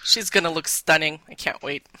She's gonna look stunning. I can't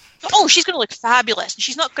wait. oh, she's gonna look fabulous, and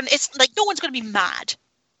she's not gonna. It's like no one's gonna be mad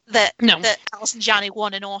that Allison Janney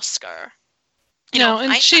won an Oscar. You know,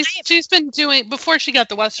 and she's been doing, before she got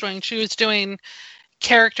the West Wing, she was doing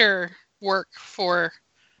character work for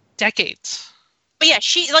decades. But yeah,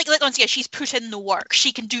 she like once again, she's put in the work.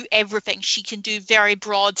 She can do everything. She can do very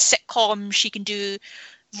broad sitcoms. She can do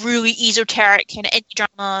really esoteric kind of indie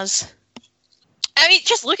dramas. I mean,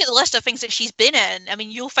 just look at the list of things that she's been in. I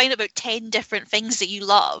mean, you'll find about 10 different things that you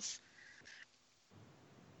love.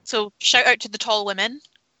 So shout out to the tall women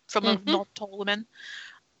from Not Tall Women.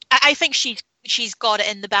 I think she's got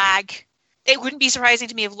it in the bag. It wouldn't be surprising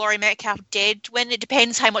to me if Laurie Metcalf did win. It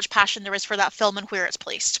depends how much passion there is for that film and where it's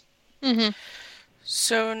placed. Mm-hmm.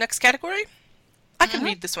 So next category, I can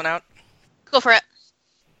read this one out. Go for it.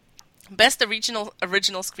 Best original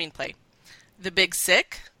screenplay: The Big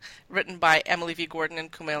Sick, written by Emily V. Gordon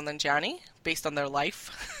and Kumail Nanjiani, based on their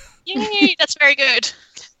life. Yay, that's very good.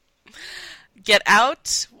 Get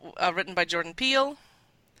Out, written by Jordan Peele.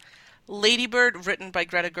 Lady Bird, written by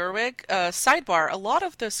Greta Gerwig. Sidebar, a lot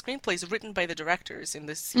of the screenplays written by the directors in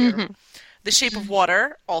this year. Mm-hmm. The Shape of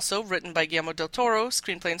Water, also written by Guillermo del Toro,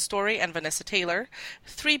 screenplay and story, and Vanessa Taylor.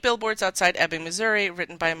 3 Billboards Outside Ebbing, Missouri,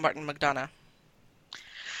 written by Martin McDonagh.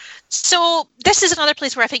 So this is another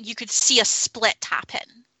place where I think you could see a split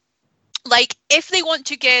happen. Like, if they want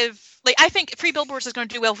to give... Like, I think 3 Billboards is going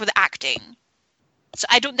to do well for the acting. So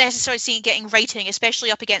I don't necessarily see it getting writing,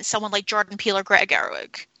 especially up against someone like Jordan Peele or Greta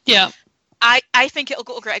Gerwig. Yeah. I think it'll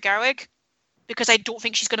go to Greta Gerwig, because I don't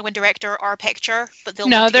think she's going to win director or picture. But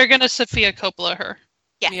they're going to Sofia Coppola her.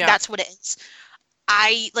 Yeah, that's what it is.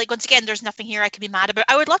 Once again, there's nothing here I could be mad about.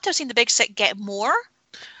 I would love to have seen The Big Sick get more.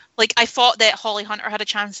 Like, I thought that Holly Hunter had a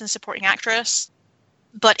chance in supporting actress,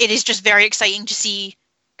 but it is just very exciting to see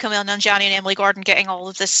Kumail Nanjiani and Emily Gordon getting all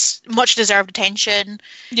of this much-deserved attention.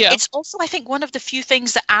 Yeah. It's also, I think, one of the few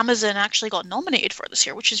things that Amazon actually got nominated for this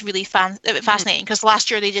year, which is really fascinating, because last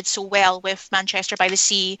year they did so well with Manchester by the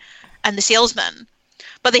Sea and The Salesman.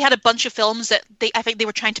 But they had a bunch of films that I think they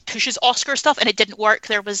were trying to push as Oscar stuff, and it didn't work.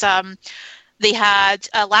 There was They had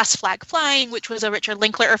Last Flag Flying, which was a Richard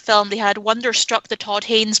Linklater film. They had Wonderstruck, the Todd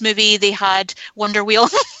Haynes movie. They had Wonder Wheel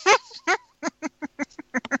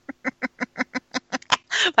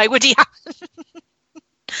by Woody Allen.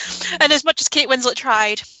 And as much as Kate Winslet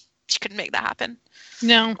tried, she couldn't make that happen.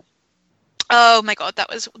 No. Oh my god, that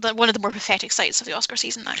was one of the more pathetic sights of the Oscar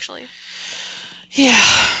season, actually. Yeah.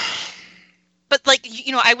 But, like,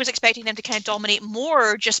 you know, I was expecting them to kind of dominate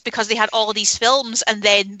more just because they had all of these films, and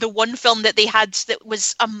then the one film that they had that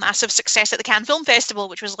was a massive success at the Cannes Film Festival,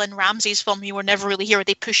 which was Lynn Ramsey's film You Were Never Really Here,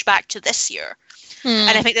 they pushed back to this year.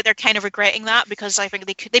 And I think that they're kind of regretting that, because I think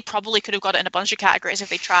they probably could have got it in a bunch of categories if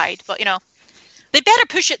they tried. But, you know, they better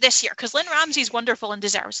push it this year, because Lynn Ramsey's wonderful and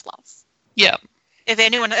deserves love. Yeah.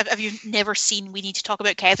 If you've never seen We Need to Talk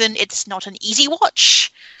About Kevin, it's not an easy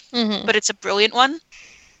watch, but it's a brilliant one.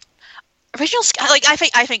 Original, like, I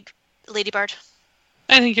think Lady Bird.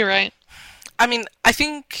 I think you're right. I mean, I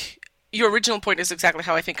think your original point is exactly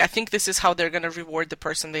how I think. I think this is how they're going to reward the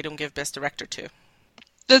person they don't give Best Director to.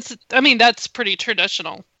 That's pretty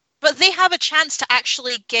traditional. But they have a chance to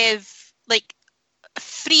actually give, like,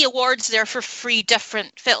 3 awards there for 3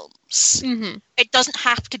 different films. It doesn't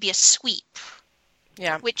have to be a sweep.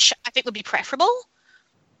 Yeah. Which I think would be preferable.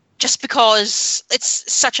 Just because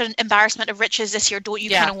it's such an embarrassment of riches this year, don't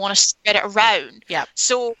you kind of want to spread it around? Yeah.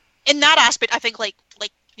 So in that aspect, I think like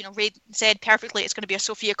you know, Ray said perfectly, it's going to be a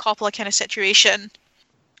Sofia Coppola kind of situation,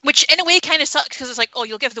 which in a way kind of sucks because it's like, oh,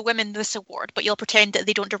 you'll give the women this award, but you'll pretend that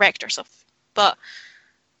they don't direct or stuff. But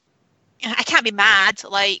I can't be mad.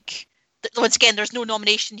 Like, once again, there's no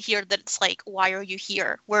nomination here that it's like, why are you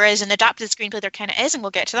here? Whereas in adapted screenplay, there kind of is, and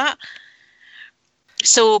we'll get to that.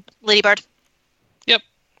 So, Lady Bird. Yep.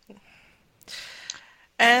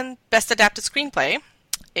 And Best Adapted Screenplay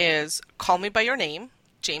is Call Me By Your Name,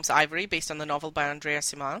 James Ivory, based on the novel by Andrea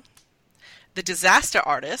Simon. The Disaster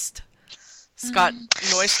Artist, Scott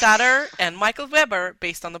Neustadter and Michael Weber,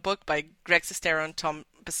 based on the book by Greg Sestero and Tom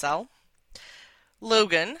Bissell.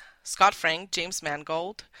 Logan, Scott Frank, James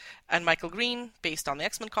Mangold, and Michael Green, based on the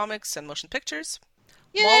X-Men comics and motion pictures.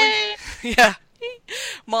 Yay!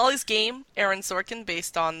 Molly's Game, Aaron Sorkin,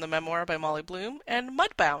 based on the memoir by Molly Bloom, and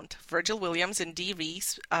Mudbound, Virgil Williams and Dee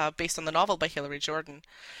Rees, based on the novel by Hilary Jordan.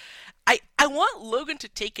 I want Logan to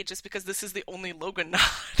take it just because this is the only Logan nod.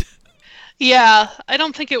 Yeah, I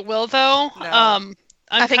don't think it will, though. No.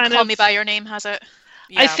 I think Call Me By Your Name has it.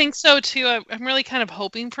 Yeah. I think so, too. I'm really kind of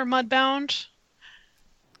hoping for Mudbound.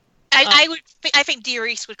 I think Dee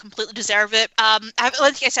Rees would completely deserve it.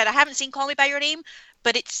 Like I said, I haven't seen Call Me By Your Name,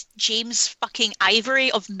 but it's James fucking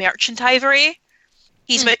Ivory of Merchant Ivory.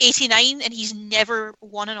 He's about 89 and he's never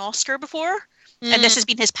won an Oscar before. And this has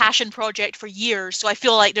been his passion project for years. So I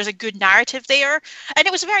feel like there's a good narrative there. And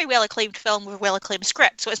it was a very well-acclaimed film with a well-acclaimed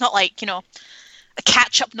script. So it's not like, you know, a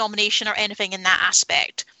catch-up nomination or anything in that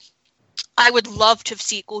aspect. I would love to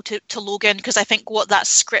see it go to Logan, because I think what that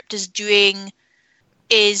script is doing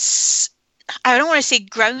is, I don't want to say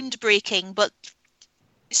groundbreaking, but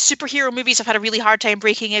superhero movies have had a really hard time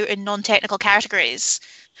breaking out in non-technical categories.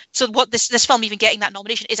 So what this film even getting that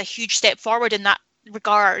nomination is a huge step forward in that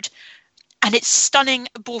regard. And it's stunning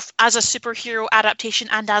both as a superhero adaptation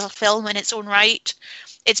and as a film in its own right.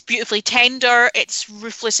 It's beautifully tender, it's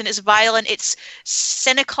ruthless and it's violent, it's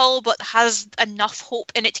cynical but has enough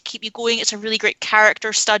hope in it to keep you going. It's a really great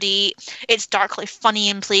character study. It's darkly funny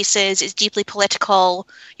in places, it's deeply political.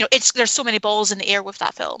 You know, there's so many balls in the air with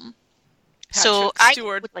that film. Patrick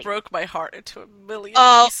Stewart broke my heart into a million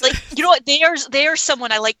pieces. Like, you know what? There's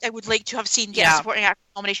someone I would like to have seen get a supporting actor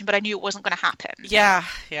nomination, but I knew it wasn't going to happen. Yeah.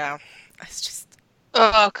 It's just.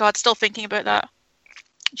 Oh God, still thinking about that.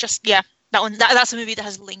 Just that one. That's a movie that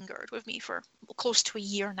has lingered with me for close to a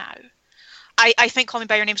year now. I think Call Me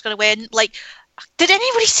By Your Name's going to win. Like, did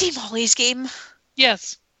anybody see Molly's Game?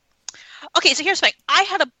 Yes. Okay, so here's the thing. I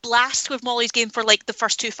had a blast with Molly's Game for like the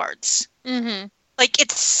first 2/3. Mm-hmm. Like,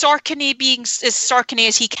 it's Sorkin being as Sorkin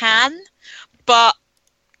as he can, but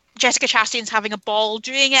Jessica Chastain's having a ball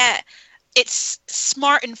doing it. It's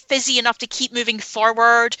smart and fizzy enough to keep moving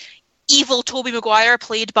forward. Evil Tobey Maguire,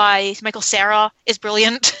 played by Michael Cera, is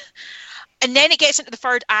brilliant. And then it gets into the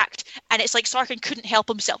third act, and it's like Sorkin couldn't help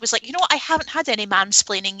himself. It's like, you know what? I haven't had any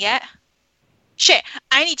mansplaining yet. Shit,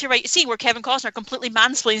 I need to write a scene where Kevin Costner completely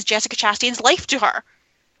mansplains Jessica Chastain's life to her.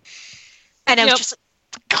 And I was just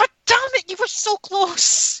like, God damn it, you were so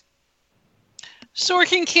close.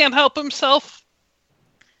 Sorkin can't help himself.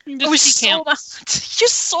 I was so mad.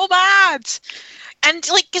 Just so mad. And,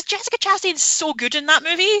 like, because Jessica Chastain's so good in that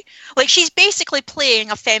movie. Like, she's basically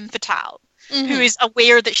playing a femme fatale who is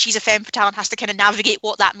aware that she's a femme fatale and has to kind of navigate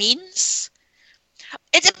what that means.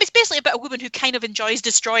 It's basically about a woman who kind of enjoys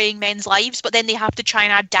destroying men's lives, but then they have to try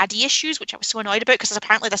and add daddy issues, which I was so annoyed about because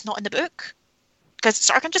apparently that's not in the book. Because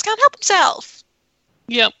Sarkin just can't help himself.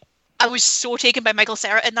 Yep. I was so taken by Michael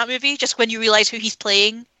Cera in that movie, just when you realise who he's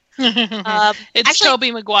playing. It's actually,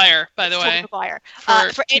 Tobey Maguire, by the way. Tobey Maguire.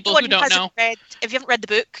 For people anyone who don't know. If you haven't read the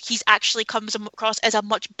book, he's actually comes across as a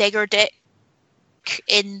much bigger dick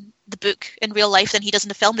in the book in real life than he does in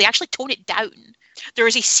the film. They actually tone it down. There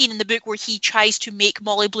is a scene in the book where he tries to make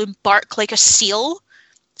Molly Bloom bark like a seal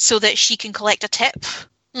so that she can collect a tip.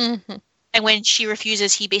 Mm-hmm. And when she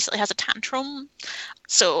refuses, he basically has a tantrum.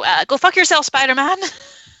 So go fuck yourself, Spider-Man.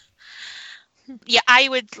 Yeah, I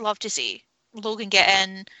would love to see Logan get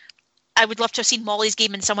in. I would love to have seen Molly's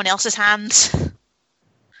game in someone else's hands.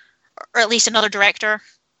 Or at least another director.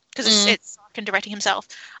 Because it's Sarkin directing himself.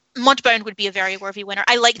 Mudbound would be a very worthy winner.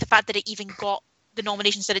 I like the fact that it even got the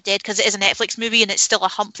nominations that it did, because it is a Netflix movie and it's still a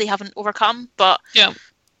hump they haven't overcome. But yeah.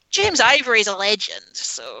 James Ivory is a legend,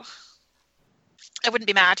 so I wouldn't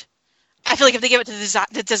be mad. I feel like if they give it to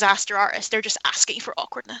the Disaster Artist, they're just asking for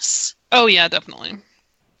awkwardness. Oh yeah, definitely.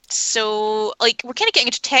 So, like, we're kind of getting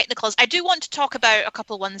into technicals. I do want to talk about a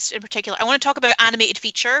couple of ones in particular. I want to talk about animated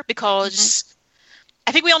feature, because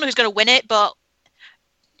I think we all know who's going to win it, but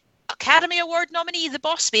Academy Award nominee, The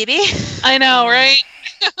Boss Baby. I know, right?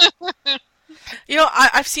 You know,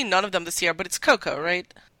 I've seen none of them this year, but it's Coco,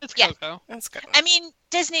 right? It's Yeah. Coco. It's Coco. I mean,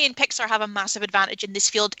 Disney and Pixar have a massive advantage in this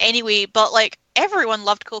field anyway, but, like, everyone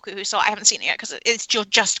loved Coco who saw it. I haven't seen it yet because it's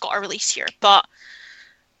just got a release here, but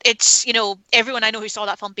it's, you know, everyone I know who saw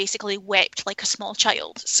that film basically wept like a small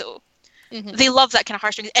child, so they love that kind of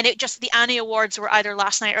heartstrings. And it just, the Annie Awards were either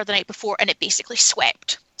last night or the night before, and it basically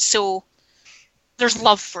swept. So there's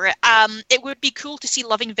love for it. It would be cool to see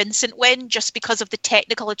Loving Vincent win just because of the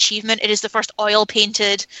technical achievement. It is the first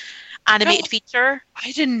oil-painted animated feature.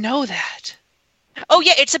 I didn't know that. Oh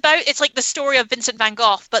yeah, it's like the story of Vincent van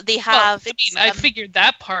Gogh, but they have. I figured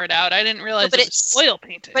that part out. I didn't realize it was oil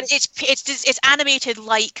painted. But it's animated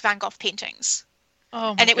like Van Gogh paintings.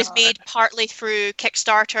 Oh my And it was God. made partly through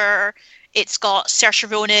Kickstarter. It's got Saoirse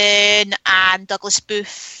Ronan and Douglas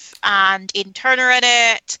Booth and Aidan Turner in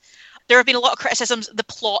it. There have been a lot of criticisms. The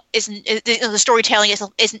plot the storytelling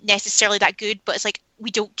isn't necessarily that good, but it's like,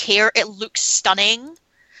 we don't care. It looks stunning.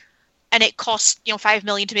 And it costs, $5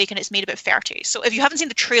 million to make, and it's made about 30. So if you haven't seen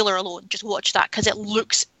the trailer alone, just watch that, because it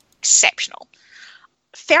looks exceptional.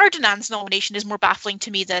 Ferdinand's nomination is more baffling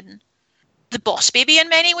to me than The Boss Baby in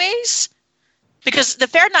many ways, because the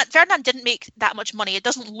Ferdinand didn't make that much money. It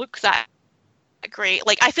doesn't look that great.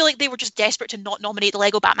 Like, I feel like they were just desperate to not nominate the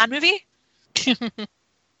Lego Batman movie.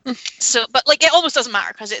 So, but like, it almost doesn't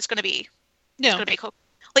matter because it's going to be cool.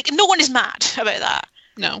 Like, no one is mad about that.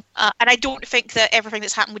 No. And I don't think that everything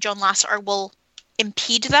that's happened with John Lasseter will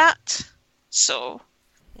impede that. So,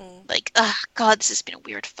 like, God, this has been a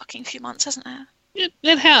weird fucking few months, hasn't it?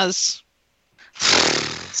 It has.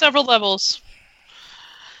 Several levels.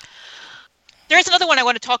 There is another one I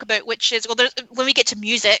want to talk about, which is, when we get to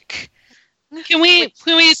music. Can we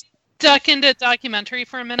duck into documentary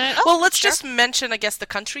for a minute? Well, let's just mention, I guess, the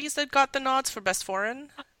countries that got the nods for Best Foreign,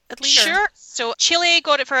 at least. Sure. So Chile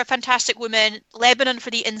got it for A Fantastic Woman, Lebanon for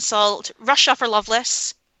The Insult, Russia for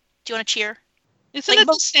Loveless. Do you want to cheer? Isn't it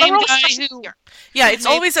the same guy who... Yeah, it's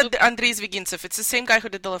always Andrei Zvigintsev. It's the same guy who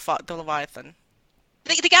did the Leviathan.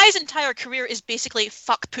 The guy's entire career is basically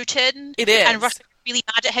fuck Putin. It is. And Russia are really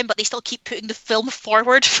mad at him, but they still keep putting the film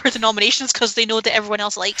forward for the nominations because they know that everyone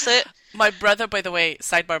else likes it. My brother, by the way,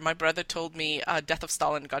 sidebar, my brother told me Death of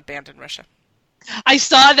Stalin got banned in Russia. I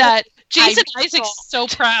saw that. Jason Isaac's so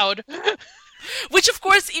proud. Which, of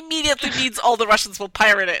course, immediately means all the Russians will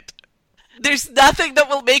pirate it. There's nothing that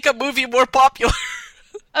will make a movie more popular.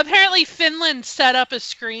 Apparently, Finland set up a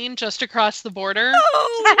screen just across the border.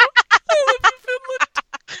 Oh, I love you,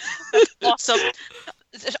 Finland. That's awesome.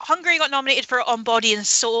 Hungary got nominated for On Body and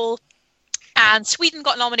Soul, and Sweden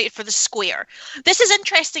got nominated for The Square. This is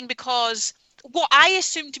interesting because what I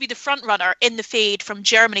assumed to be the frontrunner in the Fade from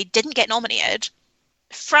Germany didn't get nominated.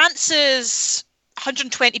 France's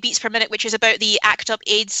 120 Beats Per Minute, which is about the ACT UP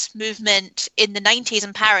AIDS movement in the 90s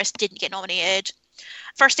in Paris, didn't get nominated.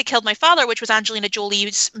 First They Killed My Father, which was Angelina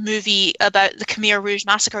Jolie's movie about the Khmer Rouge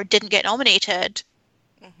massacre, didn't get nominated.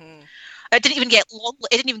 It didn't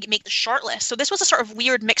even make the shortlist. So this was a sort of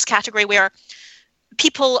weird mixed category where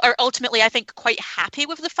people are ultimately, I think, quite happy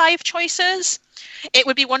with the 5 choices. It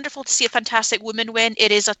would be wonderful to see A Fantastic Woman win.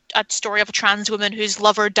 It is a story of a trans woman whose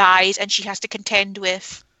lover dies and she has to contend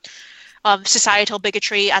with societal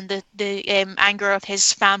bigotry and the anger of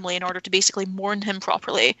his family in order to basically mourn him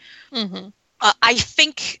properly. I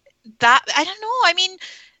think that, I don't know, I mean,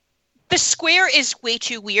 The square is way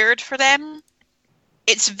too weird for them.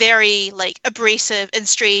 It's very like abrasive and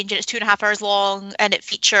strange, and it's 2.5 hours long, and it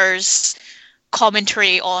features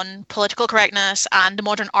commentary on political correctness and the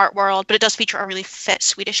modern art world, but it does feature a really fit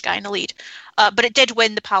Swedish guy in the lead. But it did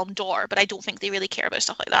win the Palme d'Or, but I don't think they really care about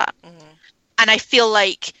stuff like that. Mm-hmm. And I feel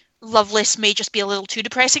like Loveless may just be a little too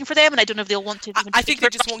depressing for them, and I don't know if they'll want to. I think they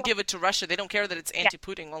just won't give it to Russia. They don't care that it's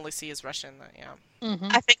anti-Putin. All they see is Russian. Yeah. Mm-hmm.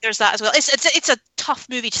 I think there's that as well. It's a tough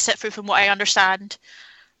movie to sit through, from what I understand.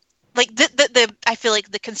 Like I feel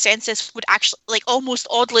like the consensus would actually, like, almost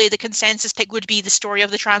oddly, the consensus pick would be The Story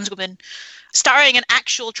of the Trans Woman, starring an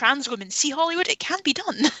actual trans woman. See, Hollywood, it can be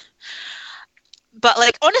done. But,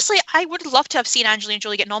 like, honestly, I would love to have seen Angelina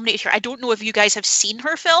Jolie get nominated here. I don't know if you guys have seen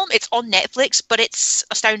her film. It's on Netflix, but it's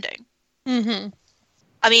astounding. Mm-hmm.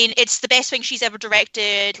 I mean, it's the best thing she's ever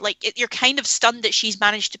directed. Like, you're kind of stunned that she's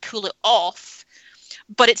managed to pull it off.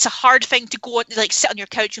 But it's a hard thing to go, like, sit on your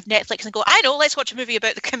couch with Netflix and go, I know, let's watch a movie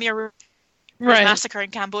about the Khmer massacre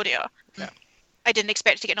in Cambodia. Yeah. I didn't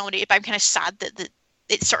expect it to get nominated, but I'm kind of sad that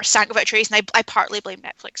it sort of sank without a trace, and I partly blame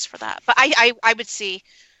Netflix for that. But I would say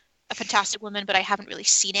A Fantastic Woman, but I haven't really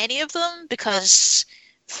seen any of them because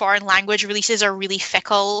foreign language releases are really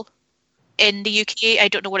fickle in the UK. I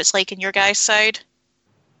don't know what it's like in your guys' side.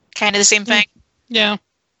 Kind of the same thing. Yeah.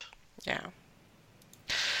 Yeah.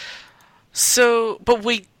 So, but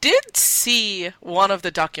we did see one of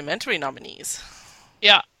the documentary nominees.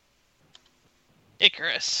 Yeah.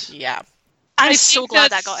 Icarus. Yeah. I'm so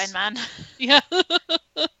glad that got in, man. Yeah.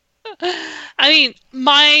 I mean,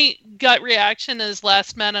 my gut reaction is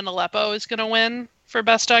Last Man in Aleppo is going to win for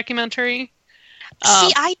Best Documentary.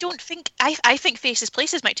 See, I don't think... I think Faces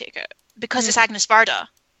Places might take it, because it's Agnes Varda.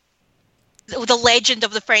 The legend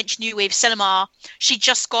of the French New Wave cinema. She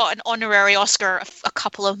just got an honorary Oscar a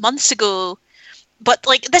couple of months ago. But,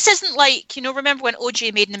 like, this isn't like, you know, remember when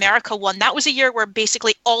OJ Made in America won? That was a year where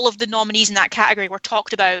basically all of the nominees in that category were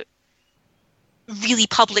talked about really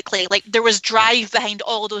publicly. Like, there was drive behind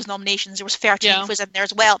all of those nominations. There was 13 was in there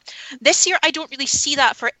as well. This year, I don't really see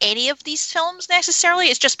that for any of these films necessarily.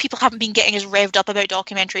 It's just people haven't been getting as revved up about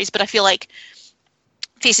documentaries, but I feel like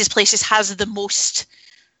Faces Places has the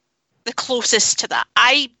closest to that.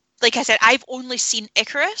 Like I said, I've only seen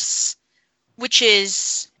Icarus, which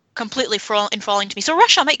is completely enthralling to me. So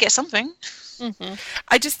Russia might get something. Mm-hmm.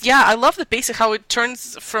 I love the basic, how it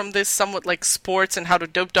turns from this somewhat like sports and how to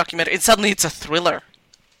dope documentary, and suddenly it's a thriller.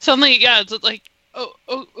 Suddenly, yeah, it's like, oh,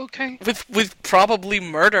 okay. With probably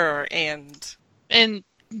murder and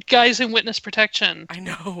guys in witness protection. I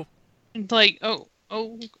know. And like, oh,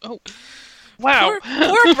 wow.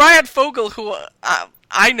 Poor Brian Fogel, who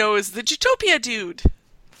I know is the Jutopia dude.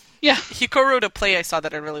 Yeah. He co-wrote a play I saw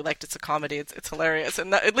that I really liked. It's a comedy. It's hilarious.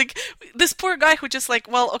 And like this poor guy who just like,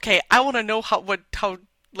 well, okay, I want to know how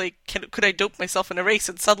could I dope myself in a race?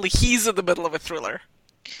 And suddenly he's in the middle of a thriller.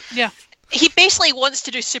 Yeah. He basically wants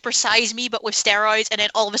to do Super Size Me, but with steroids, and then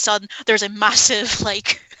all of a sudden there's a massive,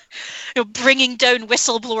 like, you know, bringing down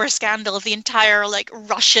whistleblower scandal of the entire, like,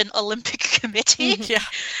 Russian Olympic Committee. Mm-hmm. Yeah.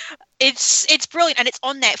 It's brilliant, and it's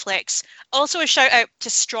on Netflix. Also, a shout out to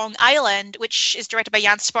Strong Island, which is directed by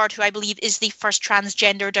Jan Spard, who I believe is the first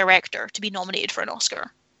transgender director to be nominated for an Oscar.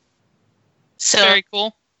 So very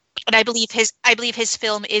cool. And I believe his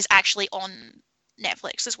film is actually on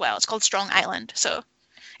Netflix as well. It's called Strong Island. So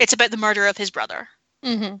it's about the murder of his brother.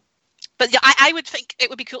 Mm-hmm. But yeah, I would think it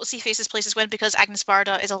would be cool to see Faces Places win because Agnes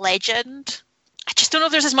Varda is a legend. I just don't know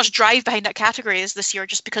if there's as much drive behind that category as this year,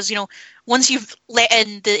 just because, you know, once you've let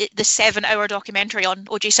in the 7-hour documentary on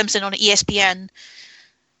O.J. Simpson on ESPN,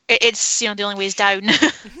 it's, you know, the only way is down.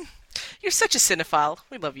 You're such a cinephile.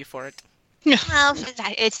 We love you for it. Well,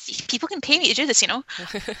 it's people can pay me to do this, you know.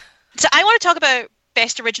 So I want to talk about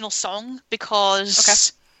Best Original Song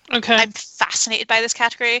because Okay. I'm fascinated by this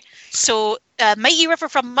category. So Mighty River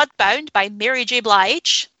from Mudbound by Mary J.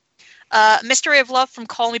 Blige. Mystery of Love from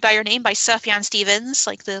Call Me By Your Name by Sufjan Stevens,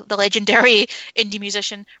 like the legendary indie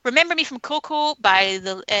musician. Remember Me from Coco by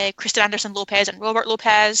the Kristen Anderson Lopez and Robert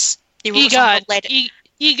Lopez. They wrote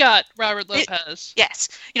EGOT, Robert Lopez. Yes.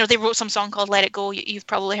 You know, they wrote some song called Let It Go. You've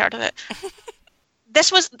probably heard of it.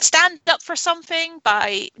 This was Stand Up For Something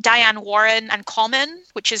by Diane Warren and Common,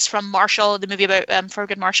 which is from Marshall, the movie about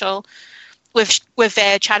Thurgood Marshall, with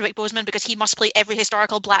Chadwick Boseman, because he must play every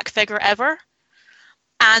historical black figure ever.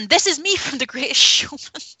 And This Is Me from The Greatest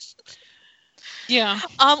Showman. Yeah.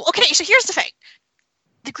 Okay, so here's the thing.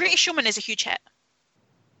 The Greatest Showman is a huge hit.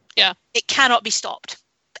 Yeah. It cannot be stopped.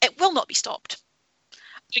 It will not be stopped.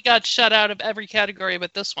 It got shut out of every category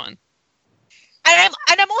but this one. And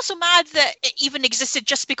I'm also mad that it even existed,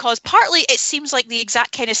 just because partly it seems like the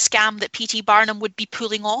exact kind of scam that P.T. Barnum would be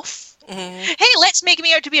pulling off. Hey, let's make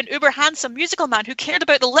me out to be an uber handsome musical man who cared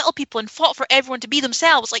about the little people and fought for everyone to be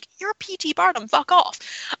themselves. Like, you're P.T. Barnum, fuck off.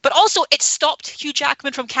 But also, it stopped Hugh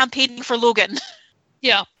Jackman from campaigning for Logan.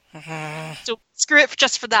 Yeah. So screw it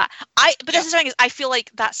just for that. But this is the thing, is I feel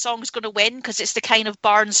like that song's going to win because it's the kind of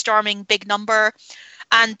barnstorming big number.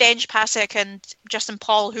 And Benj Pasek and Justin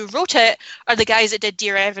Paul, who wrote it, are the guys that did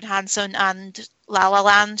Dear Evan Hansen and La La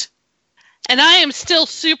Land. And I am still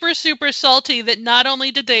super, super salty that not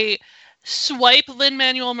only did they swipe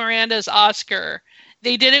Lin-Manuel Miranda's Oscar,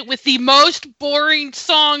 they did it with the most boring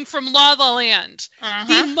song from La La Land.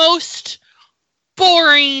 The most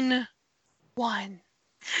boring one.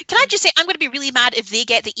 Can I just say, I'm going to be really mad if they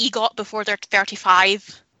get the EGOT before they're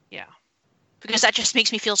 35. Yeah. Because that just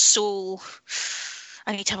makes me feel so...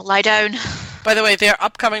 I need to lie down. By the way, their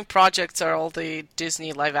upcoming projects are all the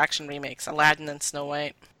Disney live-action remakes, Aladdin and Snow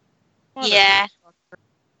White. Yeah.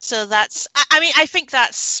 So that's... I think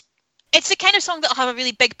that's... It's the kind of song that'll have a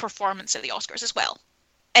really big performance at the Oscars as well.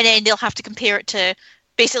 And then they'll have to compare it to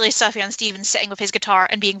basically Sufjan Stevens sitting with his guitar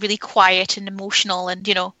and being really quiet and emotional and,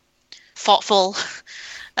 thoughtful.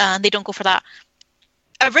 And they don't go for that.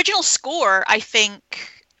 Original score, I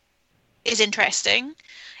think, is interesting.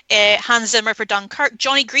 Hans Zimmer for Dunkirk,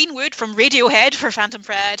 Johnny Greenwood from Radiohead for Phantom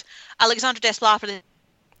Thread, Alexandre Desplat for The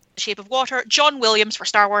Shape of Water, John Williams for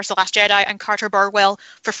Star Wars The Last Jedi, and Carter Burwell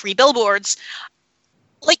for Free Billboards.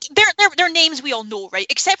 Like, they're names we all know, right?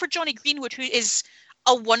 Except for Johnny Greenwood, who is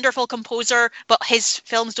a wonderful composer, but his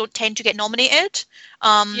films don't tend to get nominated.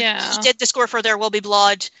 He did the score for There Will Be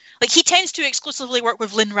Blood. Like, he tends to exclusively work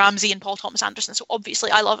with Lynn Ramsey and Paul Thomas Anderson, so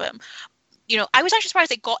obviously I love him. I was actually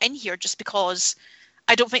surprised it got in here just because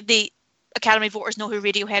I don't think the Academy voters know who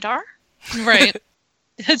Radiohead are. Right.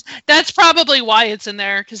 That's probably why it's in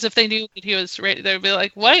there, because if they knew that he was they'd be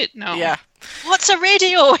like, what? No. Yeah. What's a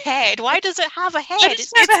Radiohead? Why does it have a head?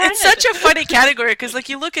 It's such a funny category, because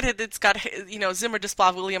you look at it, it's got Zimmer,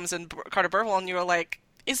 Desplat, Williams, and Carter Burwell, and you're like,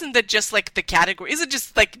 isn't that just the category? Isn't it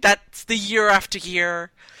just that's the year after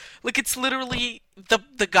year? It's literally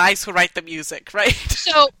the guys who write the music, right?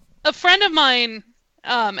 So a friend of mine,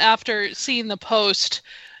 after seeing the post,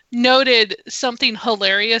 noted something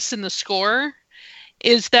hilarious in the score.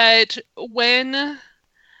 Is that when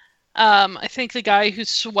I think the guy who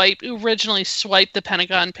originally swiped the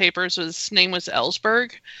Pentagon Papers, his name was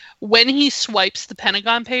Ellsberg. When he swipes the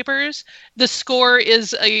Pentagon Papers, the score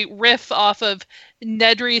is a riff off of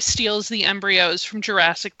Nedry Steals the Embryos from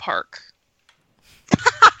Jurassic Park.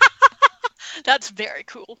 That's very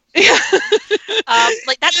cool. That's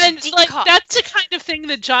that's the kind of thing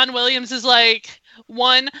that John Williams is like,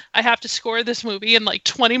 one, I have to score this movie in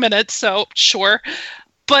 20 minutes, so sure.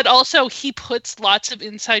 But also, he puts lots of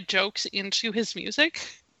inside jokes into his music.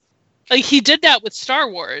 He did that with Star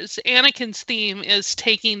Wars. Anakin's theme is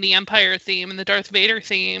taking the Empire theme and the Darth Vader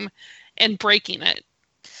theme and breaking it.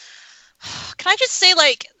 Can I just say,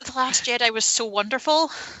 The Last Jedi was so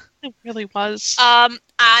wonderful? It really was.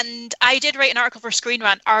 And I did write an article for Screen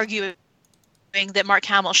Rant arguing that Mark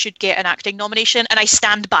Hamill should get an acting nomination, and I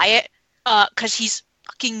stand by it, because he's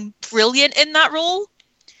fucking brilliant in that role.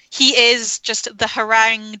 He is just the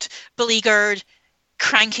harangued, beleaguered,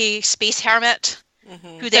 cranky space hermit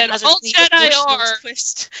who then has all Jedi are.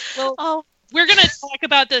 Twist. Well, we're going to talk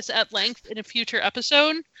about this at length in a future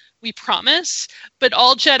episode, we promise, but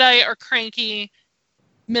all Jedi are cranky,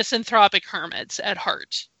 misanthropic hermits at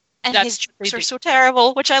heart. And his jokes are so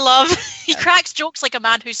terrible, which I love. He cracks jokes like a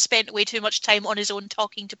man who's spent way too much time on his own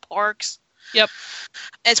talking to porgs. Yep.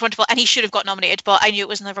 It's wonderful. And he should have got nominated, but I knew it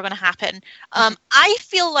was never going to happen. I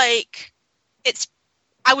feel like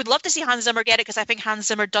I would love to see Hans Zimmer get it, because I think Hans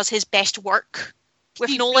Zimmer does his best work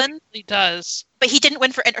with Nolan. He does. But he didn't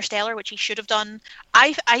win for Interstellar, which he should have done.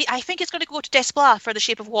 I think it's going to go to Desplat for The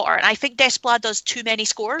Shape of Water, and I think Desplat does too many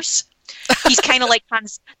scores. He's kind of like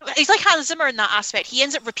Hans Zimmer in that aspect. He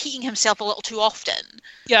ends up repeating himself a little too often.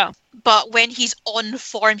 Yeah. But when he's on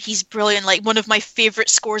form, he's brilliant. One of my favorite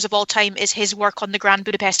scores of all time is his work on the Grand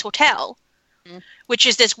Budapest Hotel, which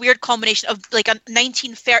is this weird combination of a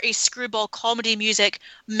 1930s screwball comedy music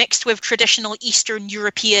mixed with traditional Eastern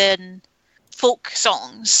European folk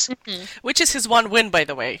songs. Which is his one win, by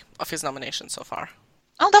the way, of his nomination so far.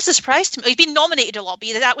 Oh, that's a surprise to me. He's been nominated a lot,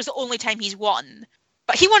 but that was the only time he's won.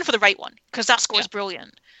 But he won for the right one, because that score is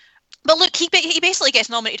brilliant. But look, he basically gets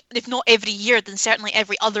nominated, if not every year, then certainly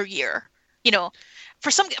every other year.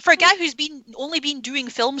 For a guy who's only been doing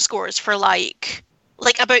film scores for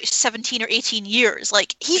about 17 or 18 years,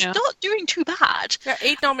 he's not doing too bad. Yeah,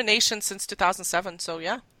 8 nominations since 2007, so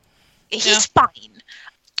yeah. He's fine.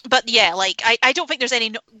 But yeah, like I don't think there's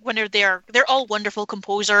any when they're all wonderful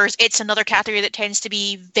composers. It's another category that tends to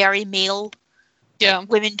be very male. Yeah.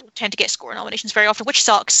 Women don't tend to get score nominations very often, which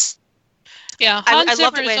sucks. Yeah, I Hans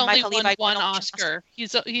loved Zimmer it when has only Michael won Levi one got an Oscar.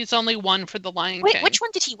 He's only won for The Lion Wait, King. which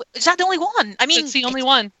one did he? Is that the only one? I mean, It's the only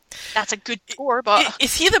one. That's a good score, but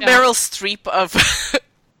Is he the Yeah. Meryl Streep of?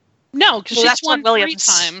 No, because Well, she's that's won John 3 Williams.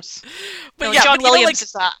 times. But no, yeah, John but you know, Williams like,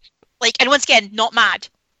 is that. Like, and once again, not mad.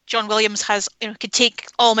 John Williams has, could take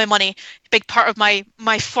all my money. A big part of my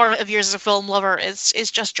formative years as a film lover is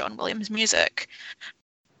just John Williams' music.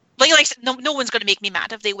 Like I said, no one's going to make me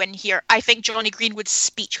mad if they win here. I think Johnny Greenwood's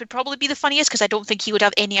speech would probably be the funniest because I don't think he would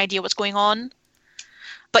have any idea what's going on.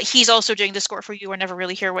 But he's also doing the score for You Were Never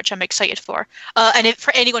Really Here, which I'm excited for. And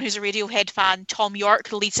for anyone who's a Radiohead fan, Tom York,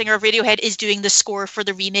 the lead singer of Radiohead, is doing the score for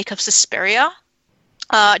the remake of Suspiria.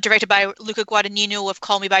 Directed by Luca Guadagnino of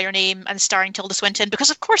Call Me By Your Name and starring Tilda Swinton,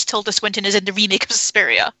 because of course Tilda Swinton is in the remake of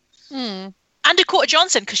Suspiria. And Dakota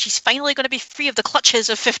Johnson, because she's finally going to be free of the clutches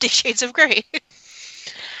of 50 Shades of Grey.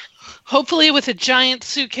 Hopefully with a giant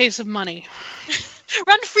suitcase of money.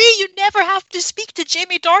 Run free, you never have to speak to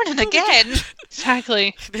Jamie Dornan again.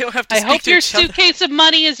 Exactly. they don't have to I speak hope to your each other. suitcase of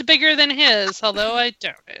money is bigger than his, although I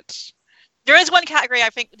doubt it. There is one category I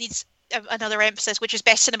think needs another emphasis, which is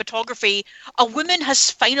Best Cinematography. A woman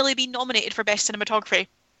has finally been nominated for Best Cinematography.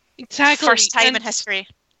 Exactly. First time and in history.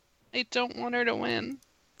 I don't want her to win.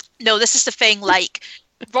 No, this is the thing, like,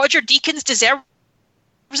 Roger Deakins deserves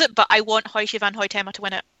it, but I want Hoyte van Hoytema to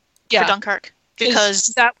win it for Dunkirk. Because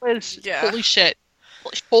that was holy shit.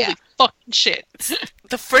 Holy fucking shit.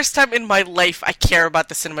 The first time in my life I care about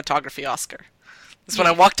the cinematography Oscar is when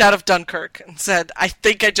I walked out of Dunkirk and said, I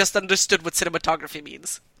think I just understood what cinematography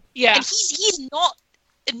means. Yeah. And he's not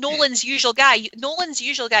Nolan's usual guy. Nolan's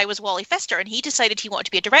usual guy was Wally Pfister, and he decided he wanted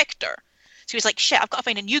to be a director. So he was like, shit, I've got to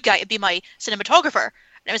find a new guy to be my cinematographer.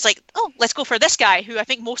 And I was like, oh, let's go for this guy, who I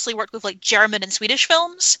think mostly worked with like German and Swedish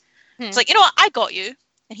films. It's like, you know what, I got you.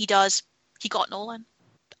 And he does. He got Nolan.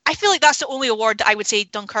 I feel like that's the only award that I would say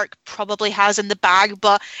Dunkirk probably has in the bag,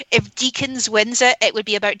 but if Deakins wins it, it would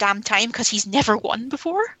be about damn time, because he's never won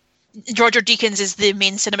before. Roger Deakins is the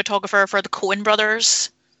main cinematographer for the Coen brothers.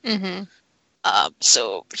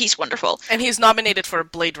 So he's wonderful. And he's nominated for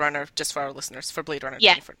Blade Runner, just for our listeners, for Blade Runner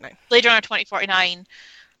 2049. Blade Runner 2049.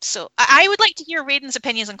 So I would like to hear Raiden's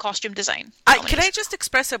opinions on costume design. Can I just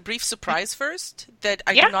express a brief surprise first? That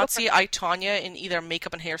I do not see I, Tonya in either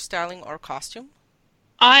makeup and hairstyling or costume.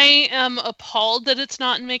 I am appalled that it's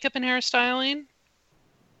not in makeup and hairstyling.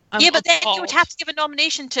 But then you would have to give a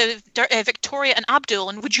nomination to Victoria and Abdul,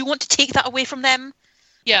 and would you want to take that away from them?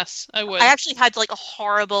 Yes, I would. I actually had like a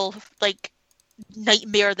horrible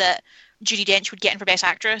nightmare that Judi Dench would get in for Best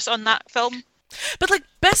Actress on that film. But like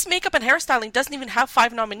Best Makeup and Hairstyling doesn't even have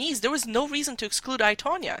 5 nominees. There was no reason to exclude I,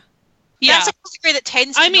 Tonya. Yeah. That's a category that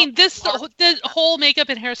tends to the whole makeup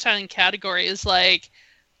and hairstyling category is like,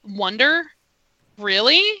 Wonder?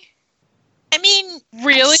 Really? I mean,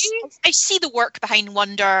 really? I see the work behind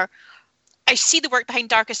Wonder. I see the work behind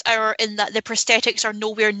Darkest Hour in that the prosthetics are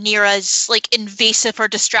nowhere near as like invasive or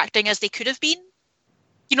distracting as they could have been.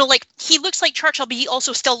 You know, like he looks like Churchill, but he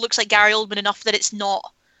also still looks like Gary Oldman enough that it's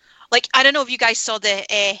not. Like, I don't know if you guys saw the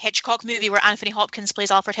Hitchcock movie where Anthony Hopkins plays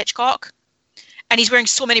Alfred Hitchcock. And he's wearing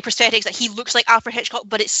so many prosthetics that he looks like Alfred Hitchcock,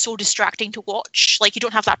 but it's so distracting to watch. Like, you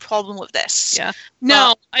don't have that problem with this. Yeah.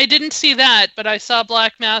 No, I didn't see that, but I saw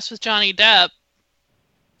Black Mass with Johnny Depp.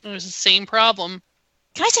 It was the same problem.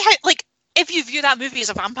 Can I say how, like, if you view that movie as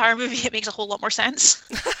a vampire movie, it makes a whole lot more sense.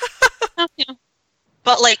 Yeah.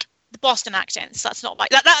 But, like, the Boston accents, that's not like...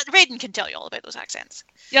 That Raiden can tell you all about those accents.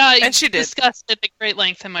 Yeah, and she did. Discussed it at great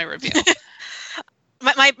length in my review.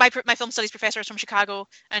 My film studies professor is from Chicago,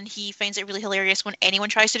 and he finds it really hilarious when anyone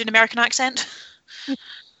tries to do an American accent.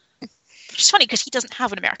 Which is funny, because he doesn't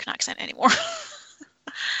have an American accent anymore.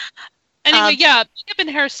 Anyway, makeup and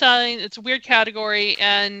hairstyling, it's a weird category,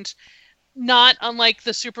 and not unlike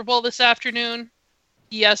the Super Bowl this afternoon.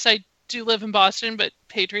 Yes, I do live in Boston, but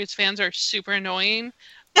Patriots fans are super annoying.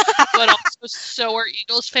 But also so are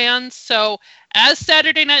Eagles fans. So, as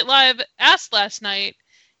Saturday Night Live asked last night,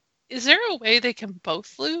 is there a way they can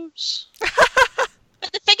both lose?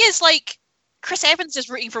 But the thing is, like, Chris Evans is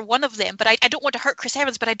rooting for one of them, but I don't want to hurt Chris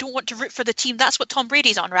Evans, but I don't want to root for the team. That's what Tom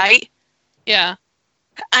Brady's on, right? Yeah.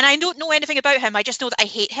 And I don't know anything about him. I just know that I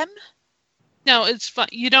hate him. No, it's fun.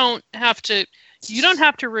 You don't have to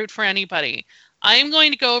root for anybody. I'm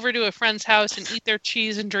going to go over to a friend's house and eat their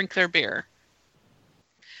cheese and drink their beer.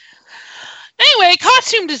 Anyway,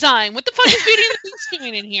 costume design. What the fuck is Beauty and the Beast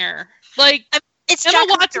doing in here? Like, it's Emma Jack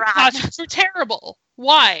Watson's Duran. costumes are terrible.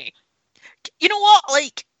 Why? You know what?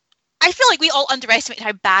 Like, I feel like we all underestimate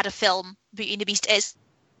how bad a film Beauty and the Beast is.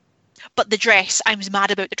 But the dress, I'm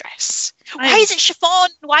mad about the dress. Why is it chiffon?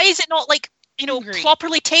 Why is it not like,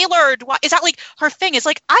 properly tailored? Why is that like her thing? It's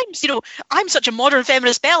like, I'm such a modern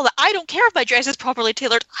feminist belle that I don't care if my dress is properly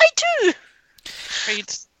tailored. I do.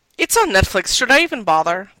 Right. It's on Netflix. Should I even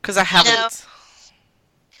bother? Because I haven't.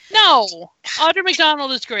 No. Audra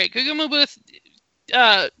McDonald is great. Gugu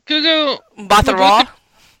Mbatha-Raw?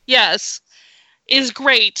 Yes. Is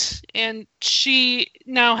great. And she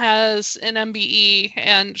now has an MBE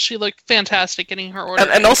and she looked fantastic getting her order.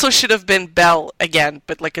 And also should have been Belle again,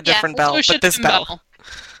 but like a different Belle. But this Belle.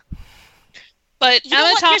 But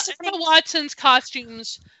Emma Watson's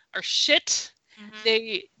costumes are shit. Mm-hmm.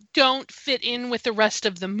 They don't fit in with the rest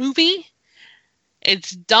of the movie.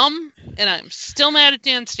 It's dumb, and I'm still mad at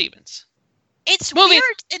Dan Stevens. It's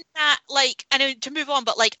weird in that, like, I know to move on,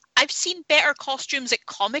 but like, I've seen better costumes at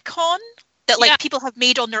Comic-Con that like people have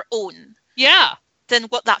made on their own. Yeah. Than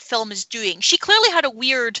what that film is doing. She clearly had a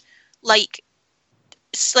weird,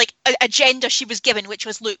 agenda she was given, which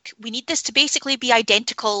was, look, we need this to basically be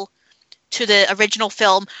identical to the original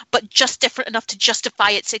film, but just different enough to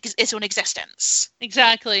justify its own existence.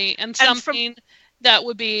 Exactly, and something that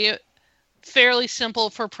would be fairly simple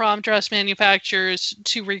for prom dress manufacturers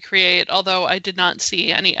to recreate, although I did not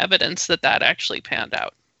see any evidence that actually panned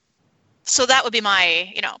out. So that would be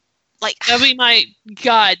my, that would be my,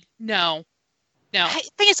 God, no. The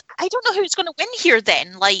thing is, I don't know who's going to win here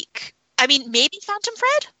then. Like, I mean, maybe Phantom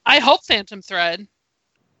Thread? I hope Phantom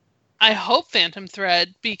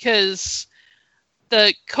Thread, because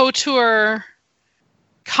the couture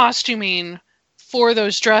costuming for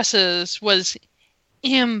those dresses was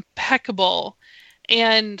impeccable.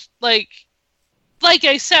 And like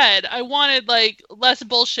I said, I wanted less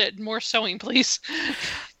bullshit and more sewing, please.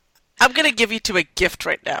 I'm going to give you a gift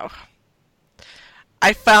right now.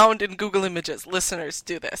 I found in Google Images, listeners,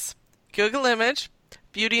 do this. Google image,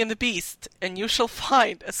 Beauty and the Beast, and you shall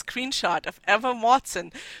find a screenshot of Emma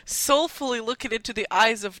Watson soulfully looking into the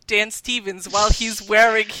eyes of Dan Stevens while he's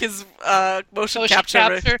wearing his motion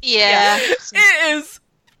capture. Yeah. It is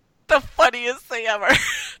the funniest thing ever.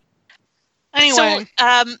 Anyway.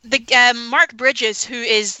 So, Mark Bridges, who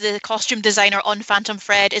is the costume designer on Phantom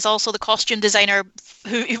Thread, is also the costume designer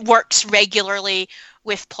who works regularly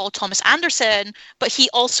with Paul Thomas Anderson, but he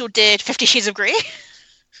also did 50 Shades of Grey.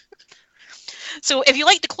 So if you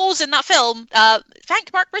like the clothes in that film,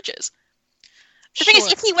 thank Mark Bridges. The thing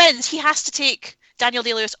is, if he wins, he has to take Daniel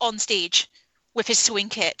Day-Lewis on stage with his sewing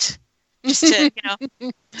kit, just to,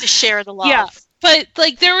 to share the love. Yeah, but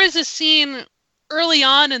there was a scene early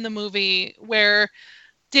on in the movie where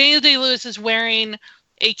Daniel Day-Lewis is wearing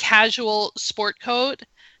a casual sport coat,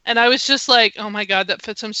 and I was just like, oh my God, that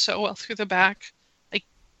fits him so well through the back.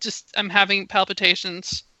 I'm having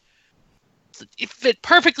palpitations. It fit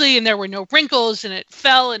perfectly, and there were no wrinkles, and it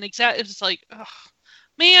fell, and it was like, oh,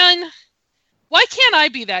 man, why can't I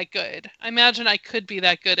be that good? I imagine I could be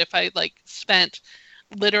that good if I spent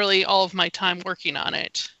literally all of my time working on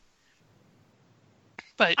it.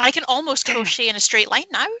 But I can almost crochet in a straight line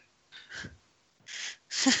now.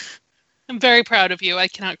 I'm very proud of you. I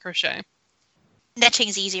cannot crochet.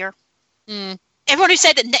 Knitting's easier. Everyone who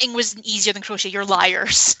said that knitting was easier than crochet, you're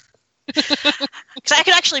liars. Because I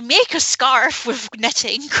could actually make a scarf with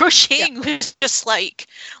knitting. Crocheting was just like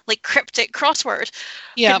cryptic crossword.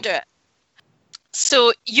 Yeah. Couldn't do it.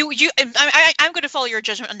 So I'm going to follow your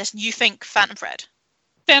judgment on this. You think Phantom Thread?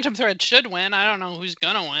 Phantom Thread should win. I don't know who's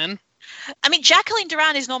gonna win. I mean, Jacqueline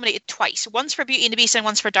Duran is nominated twice. Once for Beauty and the Beast and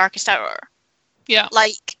once for Darkest Hour. Yeah.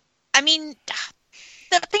 I mean,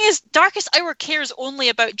 the thing is, Darkest Hour cares only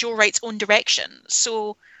about Joe Wright's own direction,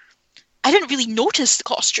 so I didn't really notice the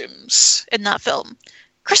costumes in that film.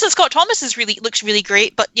 Kristen Scott Thomas looks really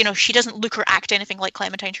great, but she doesn't look or act anything like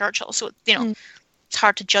Clementine Churchill, so it's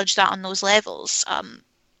hard to judge that on those levels.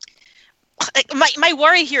 My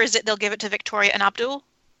worry here is that they'll give it to Victoria and Abdul.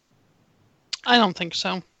 I don't think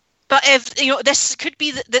so. But if this could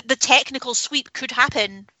be the technical sweep could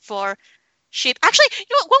happen for Shape. Actually,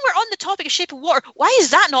 when we're on the topic of Shape of Water, why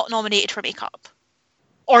is that not nominated for makeup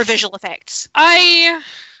or visual effects? I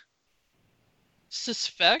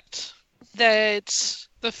suspect that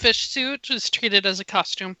the fish suit was treated as a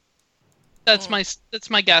costume. That's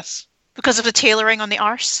my guess. Because of the tailoring on the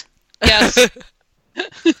arse? Yes.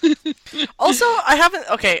 Also, I haven't...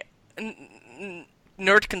 Okay,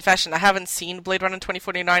 nerd confession, I haven't seen Blade Runner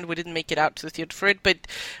 2049. We didn't make it out to the theater for it, but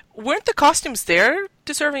weren't the costumes there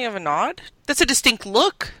deserving of a nod? That's a distinct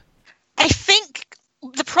look. I think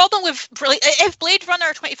the problem with... If Blade Runner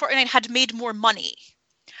 2049 had made more money,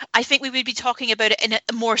 I think we would be talking about it in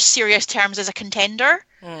more serious terms as a contender.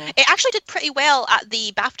 It actually did pretty well at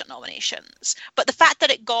the BAFTA nominations, but the fact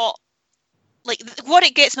that it got, like, what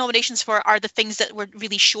it gets nominations for are the things that were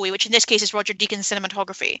really showy, which in this case is Roger Deakins'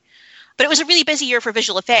 cinematography. But it was a really busy year for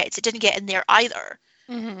visual effects. It didn't get in there either.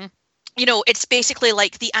 Mm-hmm. You know, it's basically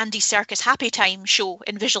like the Andy Serkis Happy Time show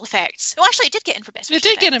in visual effects. Well, actually, it did get in for best visual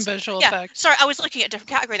effects. It did get in visual effects. Sorry, I was looking at a different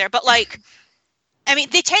category there. But, like, I mean,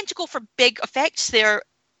 they tend to go for big effects there.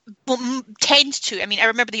 Well, tend to. I mean, I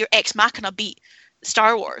remember the year Ex Machina beat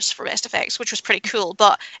Star Wars for best effects, which was pretty cool.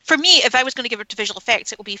 But for me, if I was going to give it to visual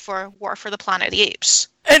effects, it would be for War for the Planet of the Apes.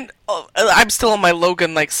 And I'm still on my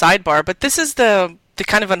Logan sidebar, but this is the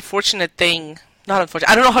kind of unfortunate thing. Not unfortunate.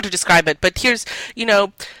 I don't know how to describe it, but here's,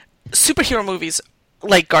 superhero movies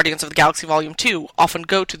like Guardians of the Galaxy Volume 2 often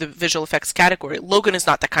go to the visual effects category. Logan is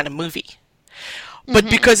not that kind of movie. But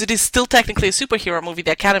because it is still technically a superhero movie,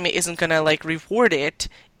 the Academy isn't going to reward it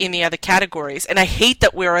in the other categories. And I hate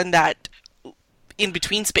that we're in that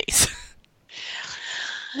in-between space.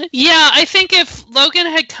 Yeah, I think if Logan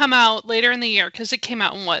had come out later in the year, because it came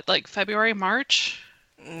out in February, March?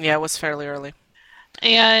 Yeah, it was fairly early.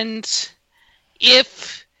 And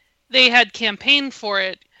if they had campaigned for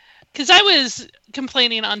it, because I was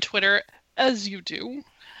complaining on Twitter, as you do,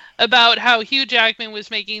 about how Hugh Jackman was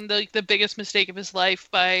making the biggest mistake of his life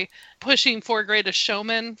by pushing for Greatest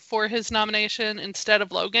Showman for his nomination instead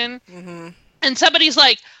of Logan. Mm-hmm. And somebody's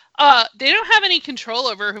like, they don't have any control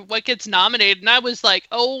over what gets nominated. And I was like,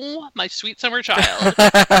 oh, my sweet summer child.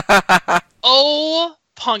 Oh,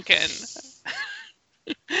 pumpkin.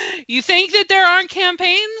 You think that there aren't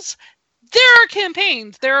campaigns? There are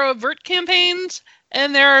campaigns. There are overt campaigns,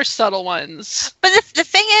 and there are subtle ones. But the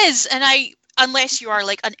thing is, unless you are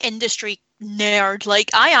an industry nerd like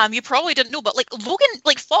I am, you probably didn't know, but Logan,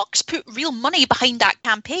 Fox put real money behind that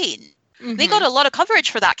campaign. Mm-hmm. They got a lot of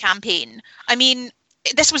coverage for that campaign. I mean,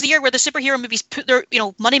 this was the year where the superhero movies put their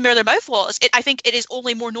money where their mouth was. I think it is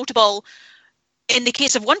only more notable in the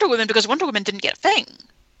case of Wonder Woman because Wonder Woman didn't get a thing.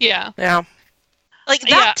 Yeah. Yeah.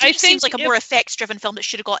 That seems like a more effects-driven film that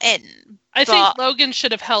should have got in. I think Logan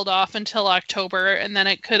should have held off until October, and then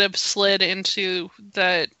it could have slid into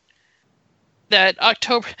that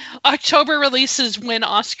October releases win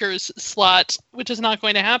Oscars slot, which is not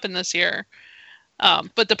going to happen this year.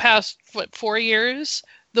 But the past 4 years,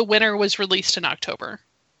 the winner was released in October.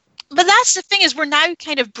 But that's the thing, is we're now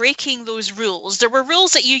kind of breaking those rules. There were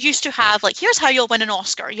rules that you used to have, here's how you'll win an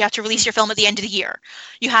Oscar. You have to release your film at the end of the year.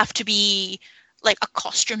 You have to be a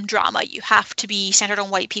costume drama. You have to be centered on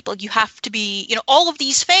white people. You have to be, all of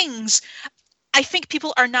these things. I think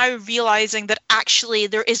people are now realizing that actually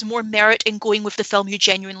there is more merit in going with the film you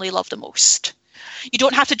genuinely love the most. You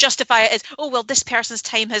don't have to justify it as, oh, well, this person's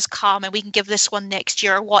time has come and we can give this one next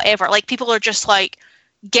year or whatever. People are just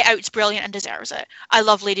Get Out's brilliant and deserves it. I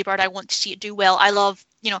love Lady Bird. I want to see it do well. I love,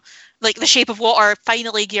 The Shape of Water.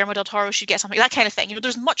 Finally, Guillermo del Toro should get something, that kind of thing.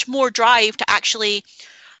 There's much more drive to actually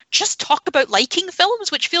just talk about liking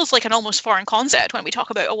films, which feels like an almost foreign concept when we talk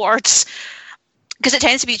about awards. Because it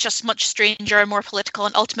tends to be just much stranger and more political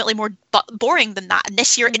and ultimately more boring than that. And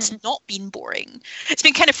this year, it's not been boring. It's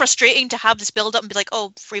been kind of frustrating to have this build up and be like,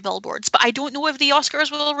 oh, free billboards. But I don't know if the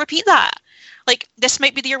Oscars will repeat that. This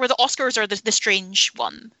might be the year where the Oscars are the strange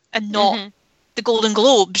one and not the Golden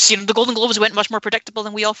Globes. The Golden Globes went much more predictable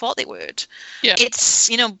than we all thought they would. Yeah. It's,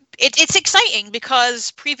 it's exciting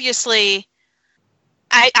because previously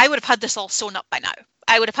I would have had this all sewn up by now.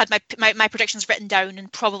 I would have had my predictions written down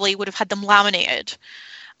and probably would have had them laminated.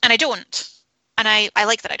 And I don't. And I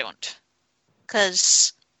like that I don't.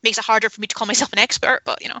 Because it makes it harder for me to call myself an expert,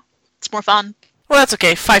 but, it's more fun. Well, that's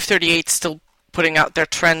okay. 538 still putting out their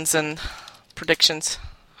trends and predictions.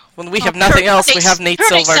 When we have nothing else, we have Nate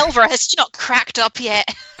Silver. Nate Silver has not cracked up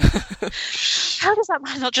yet. How does that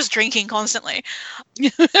man not just drinking constantly?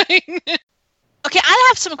 Okay, I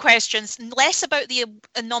have some questions, less about the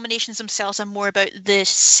nominations themselves and more about the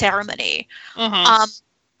ceremony.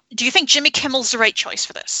 Do you think Jimmy Kimmel's the right choice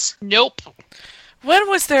for this? Nope. When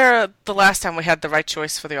was there the last time we had the right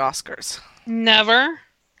choice for the Oscars? Never.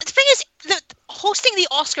 The thing is, hosting the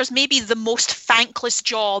Oscars may be the most thankless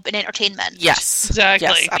job in entertainment. Yes. Exactly.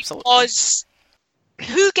 Yes, absolutely. Because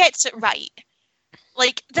who gets it right?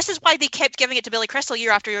 This is why they kept giving it to Billy Crystal year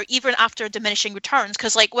after year, even after diminishing returns,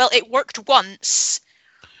 because, it worked once,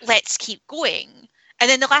 let's keep going. And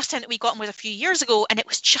then the last time that we got him was a few years ago, and it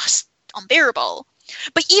was just unbearable.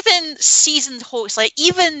 But even seasoned hosts,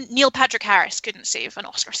 even Neil Patrick Harris couldn't save an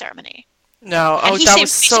Oscar ceremony. No, and that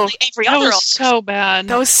was every other Oscar. so bad.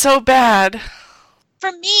 That was so bad.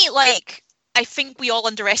 For me, I think we all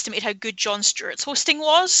underestimated how good Jon Stewart's hosting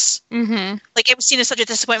was. Mm-hmm. Like, it was seen as such a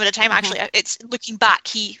disappointment at the time. Actually, it's looking back,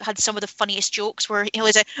 he had some of the funniest jokes where he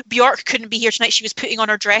was Bjork couldn't be here tonight. She was putting on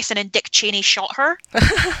her dress, and then Dick Cheney shot her.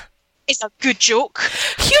 It's a good joke.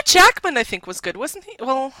 Hugh Jackman, I think, was good, wasn't he?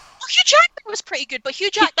 Well, Hugh Jackman was pretty good, but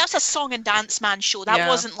Hugh Jack, that's a song and dance man show. That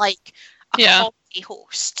wasn't like a comedy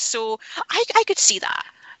host. So I could see that.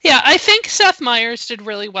 Yeah, I think Seth Meyers did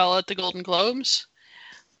really well at the Golden Globes.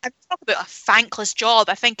 I'm talking about a thankless job.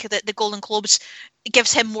 I think that the Golden Globes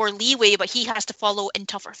gives him more leeway, but he has to follow in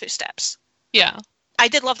tougher footsteps. Yeah. I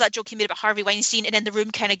did love that joke he made about Harvey Weinstein, and then the room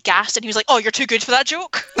kind of gasped, and he was like, "Oh, you're too good for that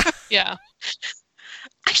joke." Yeah.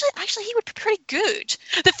 Actually, he would be pretty good.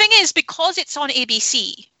 The thing is, because it's on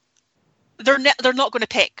ABC, they're not going to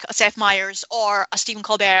pick a Seth Meyers or a Stephen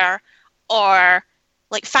Colbert or,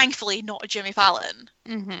 like, thankfully, not a Jimmy Fallon.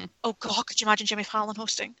 Mm-hmm. Oh God, could you imagine Jimmy Fallon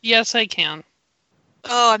hosting? Yes, I can.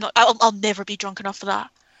 Oh, I'll never be drunk enough for that.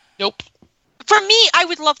 Nope. For me, I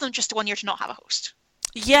would love them just 1 year to not have a host.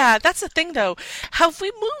 yeah, that's the thing, though. Have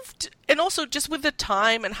we moved, and also just with the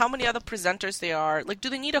time and how many other presenters there are, like, do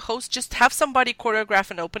they need a host? Just have somebody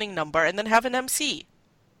choreograph an opening number and then have an MC.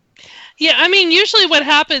 Yeah, I mean, usually what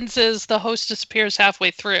happens is the host disappears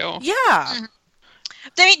halfway through. Yeah.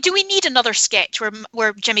 Mm-hmm. Do we need another sketch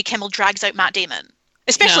where Jimmy Kimmel drags out Matt Damon?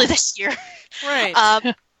 Especially this year. Right.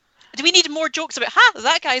 Do we need more jokes about,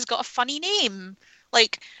 that guy's got a funny name?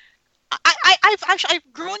 Like,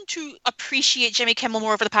 I've grown to appreciate Jimmy Kimmel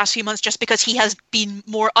more over the past few months just because he has been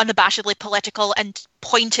more unabashedly political and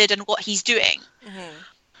pointed in what he's doing. Mm-hmm.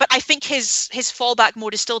 But I think his fallback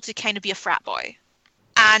mode is still to kind of be a frat boy.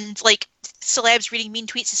 And, like, celebs reading mean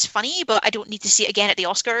tweets is funny, but I don't need to see it again at the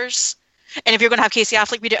Oscars. And if you're going to have Casey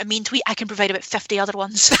Affleck read out a mean tweet, I can provide about 50 other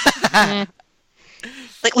ones.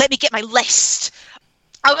 Like, let me get my list.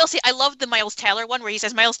 I will say, I loved the Miles Teller one where he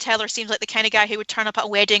says Miles Teller seems like the kind of guy who would turn up at a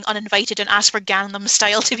wedding uninvited and ask for Gangnam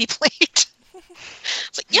Style to be played.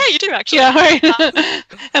 It's like, yeah, you do, actually. Yeah, right.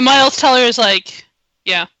 And Miles Teller is like,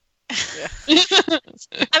 yeah.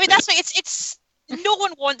 I mean, that's why it's no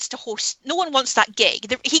one wants to host. No one wants that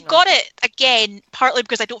gig. He got it, again, partly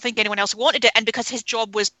because I don't think anyone else wanted it and because his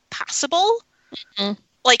job was passable. Mm-hmm.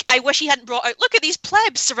 Like, I wish he hadn't brought out, look at these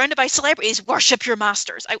plebs surrounded by celebrities, worship your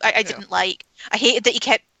masters. I didn't like. I hated that he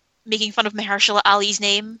kept making fun of Mahershala Ali's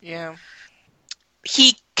name. Yeah.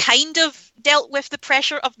 He kind of dealt with the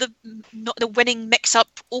pressure of the winning mix-up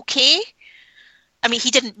okay. I mean,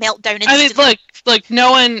 he didn't melt down instantly. I mean, look,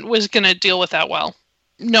 no one was going to deal with that well.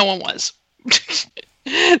 No one was.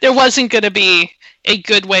 There wasn't going to be a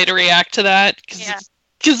good way to react to that.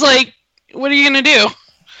 Because, like, what are you going to do?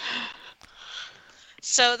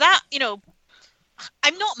 So that,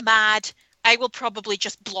 I'm not mad. I will probably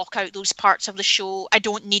just block out those parts of the show. I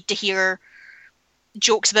don't need to hear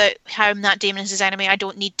jokes about how Matt Damon is his enemy. I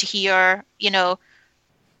don't need to hear,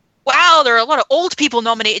 wow, there are a lot of old people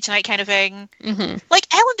nominated tonight kind of thing. Mm-hmm.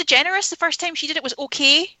 Like, Ellen DeGeneres, the first time she did it was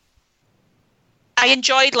okay. I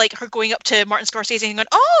enjoyed, like, her going up to Martin Scorsese and going,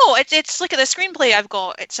 oh, it's look at the screenplay I've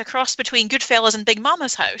got. It's a cross between Goodfellas and Big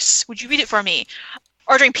Mama's House. Would you read it for me?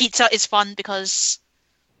 Ordering pizza is fun because,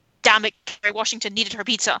 damn it, Kerry Washington needed her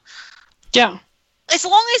pizza. Yeah. As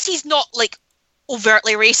long as he's not, like,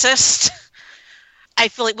 overtly racist, I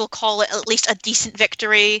feel like we'll call it at least a decent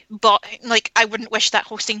victory. But, like, I wouldn't wish that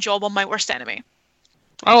hosting job on my worst enemy.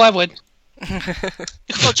 Oh, I would.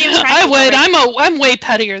 Well, James Franco's I would. already... I'm way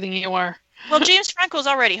pettier than you are. Well, James Franco's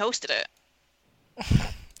already hosted it.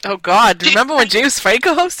 Oh God! Remember when James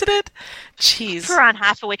Franco hosted it? Jeez. Poor Anne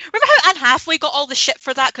Hathaway. Remember how Anne Hathaway got all the shit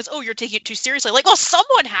for that? Because, you're taking it too seriously. Like, well,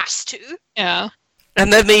 someone has to. Yeah.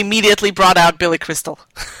 And then they immediately brought out Billy Crystal.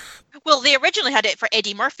 Well, they originally had it for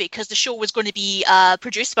Eddie Murphy because the show was going to be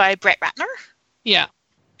produced by Brett Ratner. Yeah.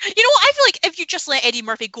 You know what? I feel like if you just let Eddie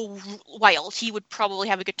Murphy go wild, he would probably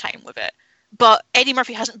have a good time with it. But Eddie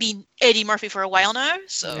Murphy hasn't been Eddie Murphy for a while now,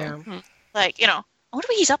 so... Yeah. Like, I wonder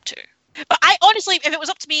what he's up to. But I honestly, if it was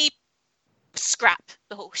up to me, scrap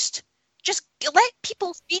the host. Just let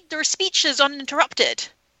people read their speeches uninterrupted.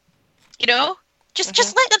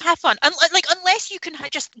 Just let them have fun. Unless you can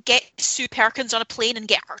just get Sue Perkins on a plane and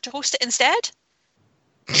get her to host it instead.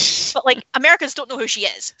 But, like, Americans don't know who she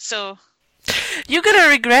is, so... You're gonna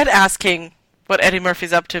regret asking what Eddie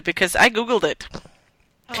Murphy's up to because I googled it.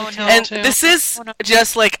 Oh, no. And this is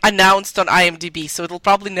just, like, announced on IMDb, so it'll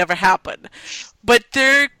probably never happen. But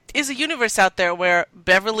there is a universe out there where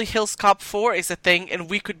Beverly Hills Cop 4 is a thing, and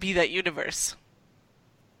we could be that universe.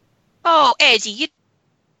 Oh, Eddie, you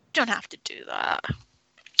don't have to do that.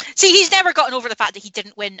 See, he's never gotten over the fact that he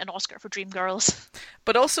didn't win an Oscar for Dreamgirls.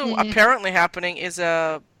 But also, apparently happening is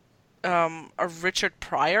a Richard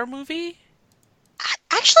Pryor movie.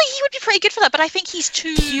 Actually, he would be pretty good for that, but I think he's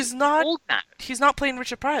too He's not. old now. He's not playing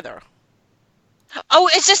Richard Pryor though. Oh,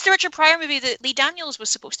 is this the Richard Pryor movie that Lee Daniels was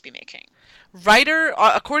supposed to be making? Writer,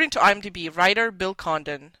 according to IMDb, writer Bill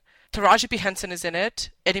Condon. Taraji P. Henson is in it.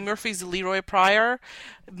 Eddie Murphy's Leroy Pryor.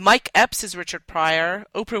 Mike Epps is Richard Pryor.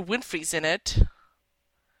 Oprah Winfrey's in it.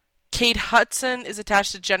 Kate Hudson is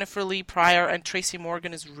attached to Jennifer Lee Pryor, and Tracy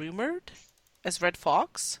Morgan is rumored as Red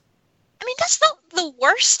Fox. I mean, that's not the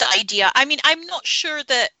worst idea. I mean, I'm not sure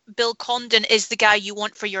that Bill Condon is the guy you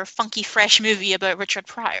want for your funky, fresh movie about Richard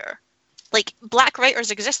Pryor. Like, black writers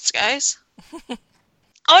exists, guys.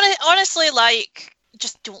 Honestly, like,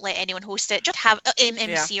 just don't let anyone host it. Just have an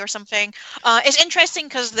MC or something. It's interesting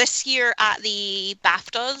because this year at the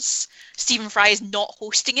BAFTAs, Stephen Fry is not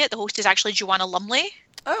hosting it. The host is actually Joanna Lumley.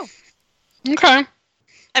 Oh. Okay.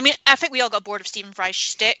 I mean, I think we all got bored of Stephen Fry's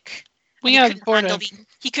shtick. We got bored of...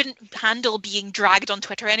 He couldn't handle being dragged on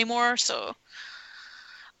Twitter anymore, so...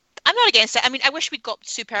 I'm not against it. I mean, I wish we'd got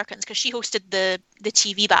Sue Perkins, because she hosted the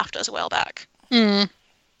TV BAFTAs a while back. Mm.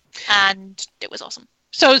 And it was awesome.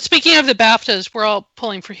 So, speaking of the BAFTAs, we're all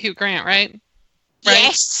pulling for Hugh Grant, right?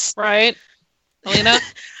 Yes! Right? Alina?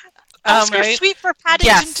 Oscar right? sweep for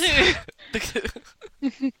Paddington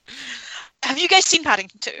 2. Have you guys seen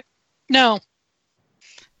Paddington 2? No.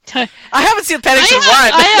 I haven't seen Paddington 1.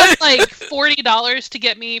 I have like $40 to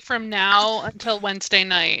get me from now until Wednesday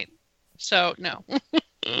night. So, no.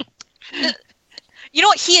 You know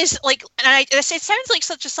what, he is like, and it sounds like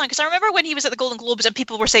such a song, because I remember when he was at the Golden Globes and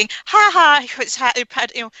people were saying,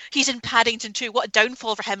 he's in Paddington 2, what a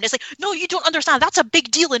downfall for him. And it's like, no, you don't understand, that's a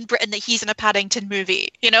big deal in Britain that he's in a Paddington movie,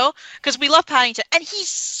 you know? Because we love Paddington, and he's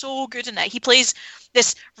so good in it. He plays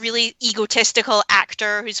this really egotistical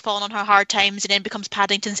actor who's fallen on her hard times and then becomes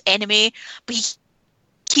Paddington's enemy, but he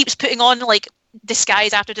keeps putting on, like,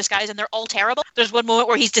 disguise after disguise, and they're all terrible. There's one moment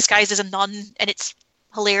where he's disguised as a nun, and it's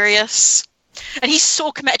hilarious. And he's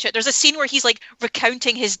so committed to it. There's a scene where he's like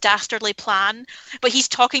recounting his dastardly plan, but he's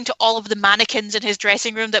talking to all of the mannequins in his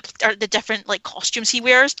dressing room that are the different like costumes he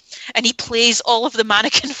wears, and he plays all of the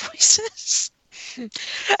mannequin voices.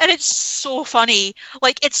 And it's so funny.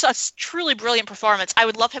 Like, it's a truly brilliant performance. I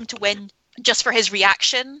would love him to win just for his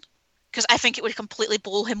reaction, because I think it would completely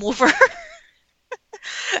bowl him over.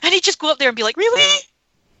 And he'd just go up there and be like, really?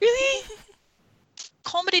 Really?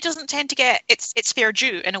 Comedy doesn't tend to get its fair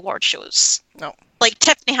due in award shows. No. Like,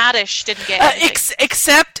 Tiffany Haddish didn't get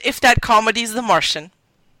except if that comedy's The Martian.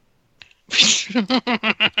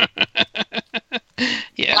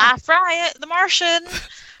 Yeah. Laugh Riot, The Martian.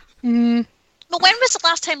 Mm. But when was the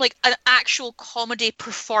last time, like, an actual comedy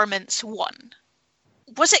performance won?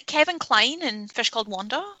 Was it Kevin Kline in Fish Called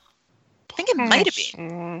Wanda? I think it might have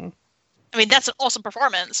been. I mean, that's an awesome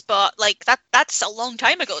performance, but, like, that's a long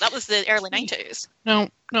time ago. That was the early 90s. No.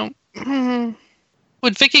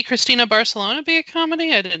 Would Vicky Cristina Barcelona be a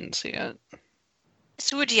comedy? I didn't see it.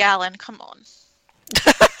 It's Woody Allen, come on.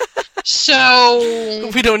 So...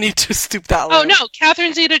 We don't need to stoop that low. Oh, no,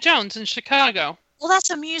 Catherine Zeta-Jones in Chicago. Well,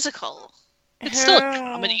 that's a musical. It's still a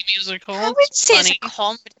comedy musical. I would say it's a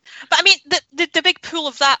comedy. But, I mean, the big pool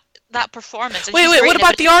of that performance... Wait, what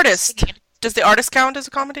about The Artist? Does The Artist count as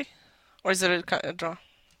a comedy? Or is it a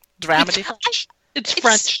dramedy? It's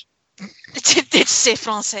French. It's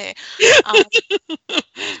français.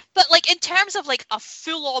 But, like, in terms of, like, a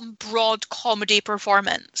full-on broad comedy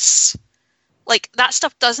performance, like, that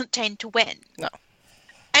stuff doesn't tend to win. No.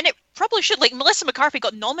 And it probably should. Like, Melissa McCarthy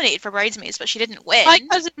got nominated for Bridesmaids, but she didn't win. My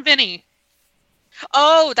Cousin Vinny.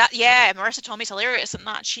 Oh, yeah, Marissa Tomei's hilarious in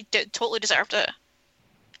that. She totally deserved it.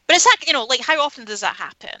 But it's like, you know, like, how often does that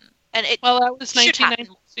happen? And it Well, that was should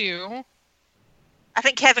 1992. I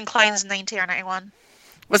think Kevin Kline's 90 or 91.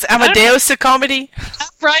 Was Amadeus a comedy?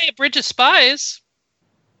 Right, Bridge of Spies.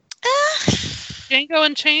 Django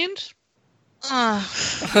Unchained. I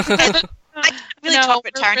really talk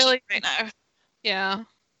about Tarantino right now. Yeah.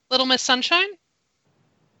 Little Miss Sunshine?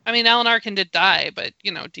 I mean, Alan Arkin did die, but,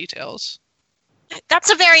 you know, details. That's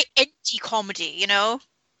a very indie comedy, you know?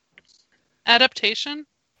 Adaptation?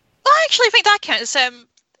 Well, I actually think that counts.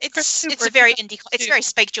 It's Super a very indie. It's very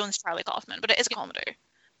Spike Jonze, Charlie Kaufman, but it is a comedy.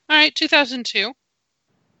 All right, 2002.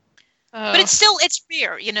 But it's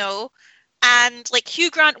rare, you know. And like Hugh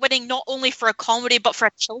Grant winning not only for a comedy but for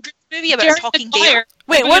a children's movie about a talking bear.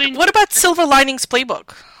 Wait, what about Silver Linings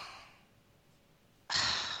Playbook?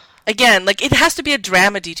 Again, like it has to be a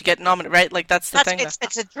dramedy to get nominated, right? Like that's the thing.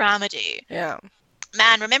 It's a dramedy. Yeah.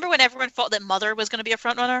 Man, remember when everyone thought that Mother was going to be a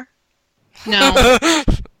frontrunner? No.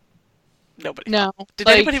 Nobody. No. Did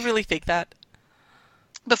anybody really think that?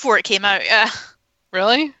 Before it came out, yeah.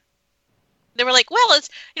 Really? They were like, well, it's,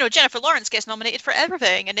 Jennifer Lawrence gets nominated for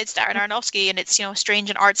everything, and it's Darren Aronofsky, and it's, strange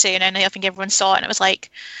and artsy, and then I think everyone saw it, and it was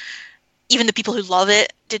like, even the people who love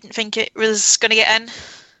it didn't think it was going to get in.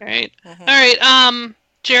 Right. Mm-hmm. All right.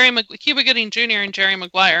 Cuba Gooding Jr. and Jerry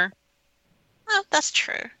Maguire. Oh, that's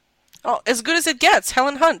true. Oh, as good as it gets.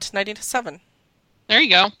 Helen Hunt, 1997. There you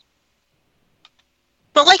go.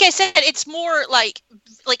 But like I said, it's more like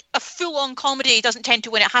a full-on comedy doesn't tend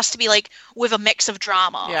to win. It has to be like with a mix of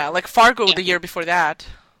drama. Yeah, like Fargo the year before that.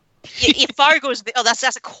 Yeah, Fargo's that's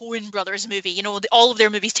a Coen Brothers movie. All of their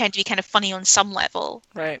movies tend to be kind of funny on some level.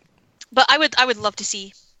 Right. But I would love to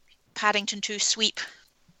see Paddington 2 sweep.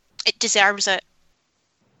 It deserves it.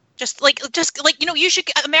 Just like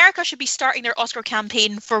America should be starting their Oscar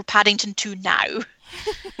campaign for Paddington 2 now.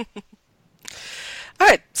 All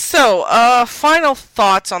right, so final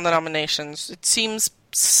thoughts on the nominations. It seems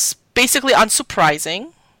basically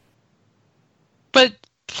unsurprising. But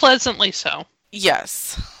pleasantly so.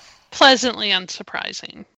 Yes. Pleasantly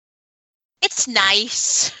unsurprising. It's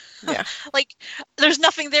nice. Yeah. Like, there's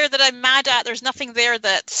nothing there that I'm mad at. There's nothing there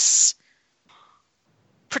that's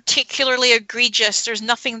particularly egregious. There's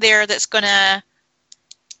nothing there that's gonna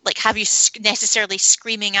have you necessarily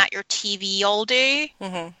screaming at your TV all day.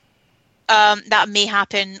 Mm-hmm. That may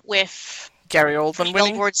happen with Gary Oldman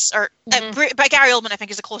winning. Billboards, or but Gary Oldman, I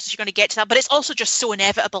think, is the closest you're going to get to that. But it's also just so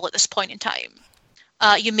inevitable at this point in time.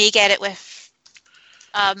 You may get it with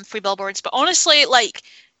Free Billboards, but honestly,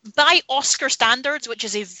 by Oscar standards, which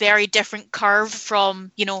is a very different curve from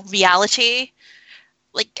reality,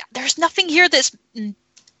 there's nothing here that's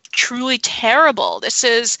truly terrible. This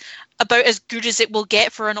is about as good as it will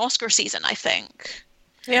get for an Oscar season, I think.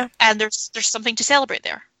 Yeah, and there's something to celebrate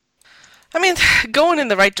there. I mean, going in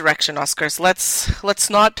the right direction, Oscars. Let's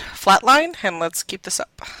not flatline, and let's keep this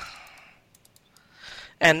up.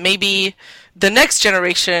 And maybe the next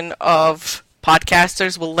generation of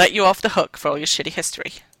podcasters will let you off the hook for all your shitty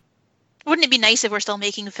history. Wouldn't it be nice if we're still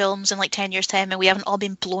making films in 10 years' time and we haven't all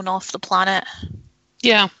been blown off the planet?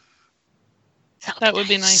 Yeah. That would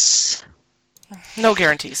be nice. No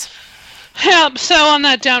guarantees. Yeah, so on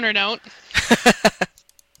that downer note.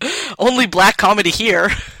 Only black comedy here.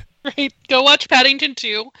 Right. Go watch Paddington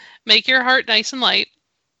 2. Make your heart nice and light.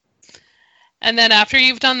 And then after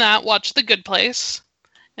you've done that, watch The Good Place.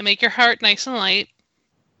 And make your heart nice and light.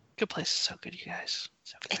 Good Place is so good, you guys.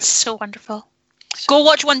 So good. It's so wonderful. Go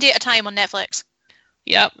watch One Day at a Time on Netflix.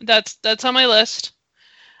 Yep, that's on my list.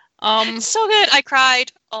 It's so good. I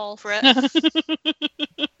cried all for it.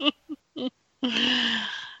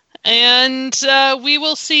 And we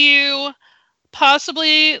will see you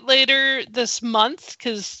possibly later this month,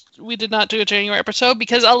 because we did not do a January episode,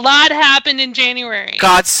 because a lot happened in January.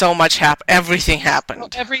 God, so much happened. Everything happened. Oh,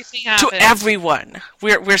 everything happened. To everyone.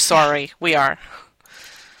 We're sorry. We are.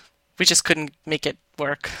 We just couldn't make it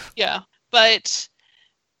work. Yeah, but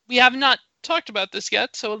we have not talked about this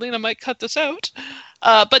yet, so Alina might cut this out.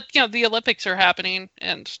 But, the Olympics are happening,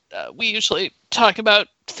 and we usually talk about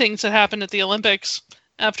things that happened at the Olympics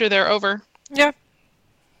after they're over. Yeah.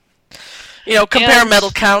 Compare medal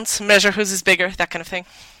counts, measure whose is bigger, that kind of thing.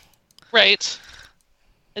 Right.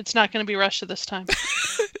 It's not going to be Russia this time.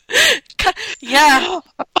 Yeah.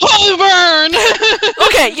 Oh, burn!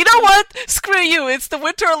 Okay, you know what? Screw you. It's the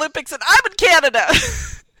Winter Olympics and I'm in Canada.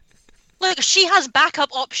 Look, she has backup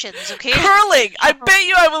options, okay? Curling! I bet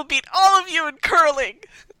you I will beat all of you in curling.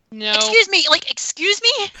 No. Excuse me?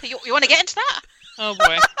 You want to get into that? Oh,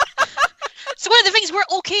 boy. So one of the things we're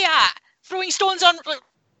okay at, throwing stones on...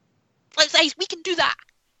 we can do that.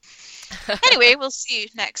 Anyway, we'll see you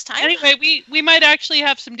next time. Anyway, we might actually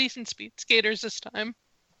have some decent speed skaters this time.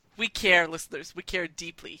 We care, listeners. We care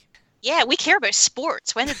deeply. Yeah, we care about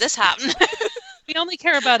sports. When did this happen? We only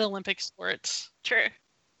care about Olympic sports. True.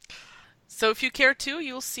 So if you care too,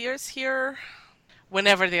 you'll see us here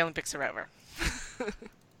whenever the Olympics are over.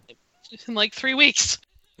 In 3 weeks.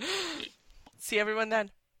 See everyone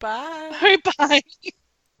then. Bye. All right, bye.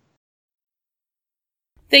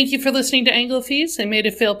 Thank you for listening to Anglophies, a Made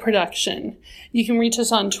to Fail production. You can reach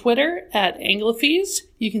us on Twitter at Anglophies.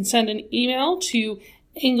 You can send an email to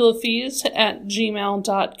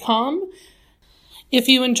anglophies@gmail.com. If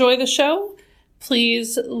you enjoy the show,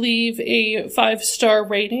 please leave a 5-star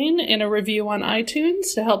rating and a review on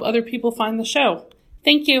iTunes to help other people find the show.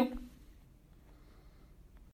 Thank you.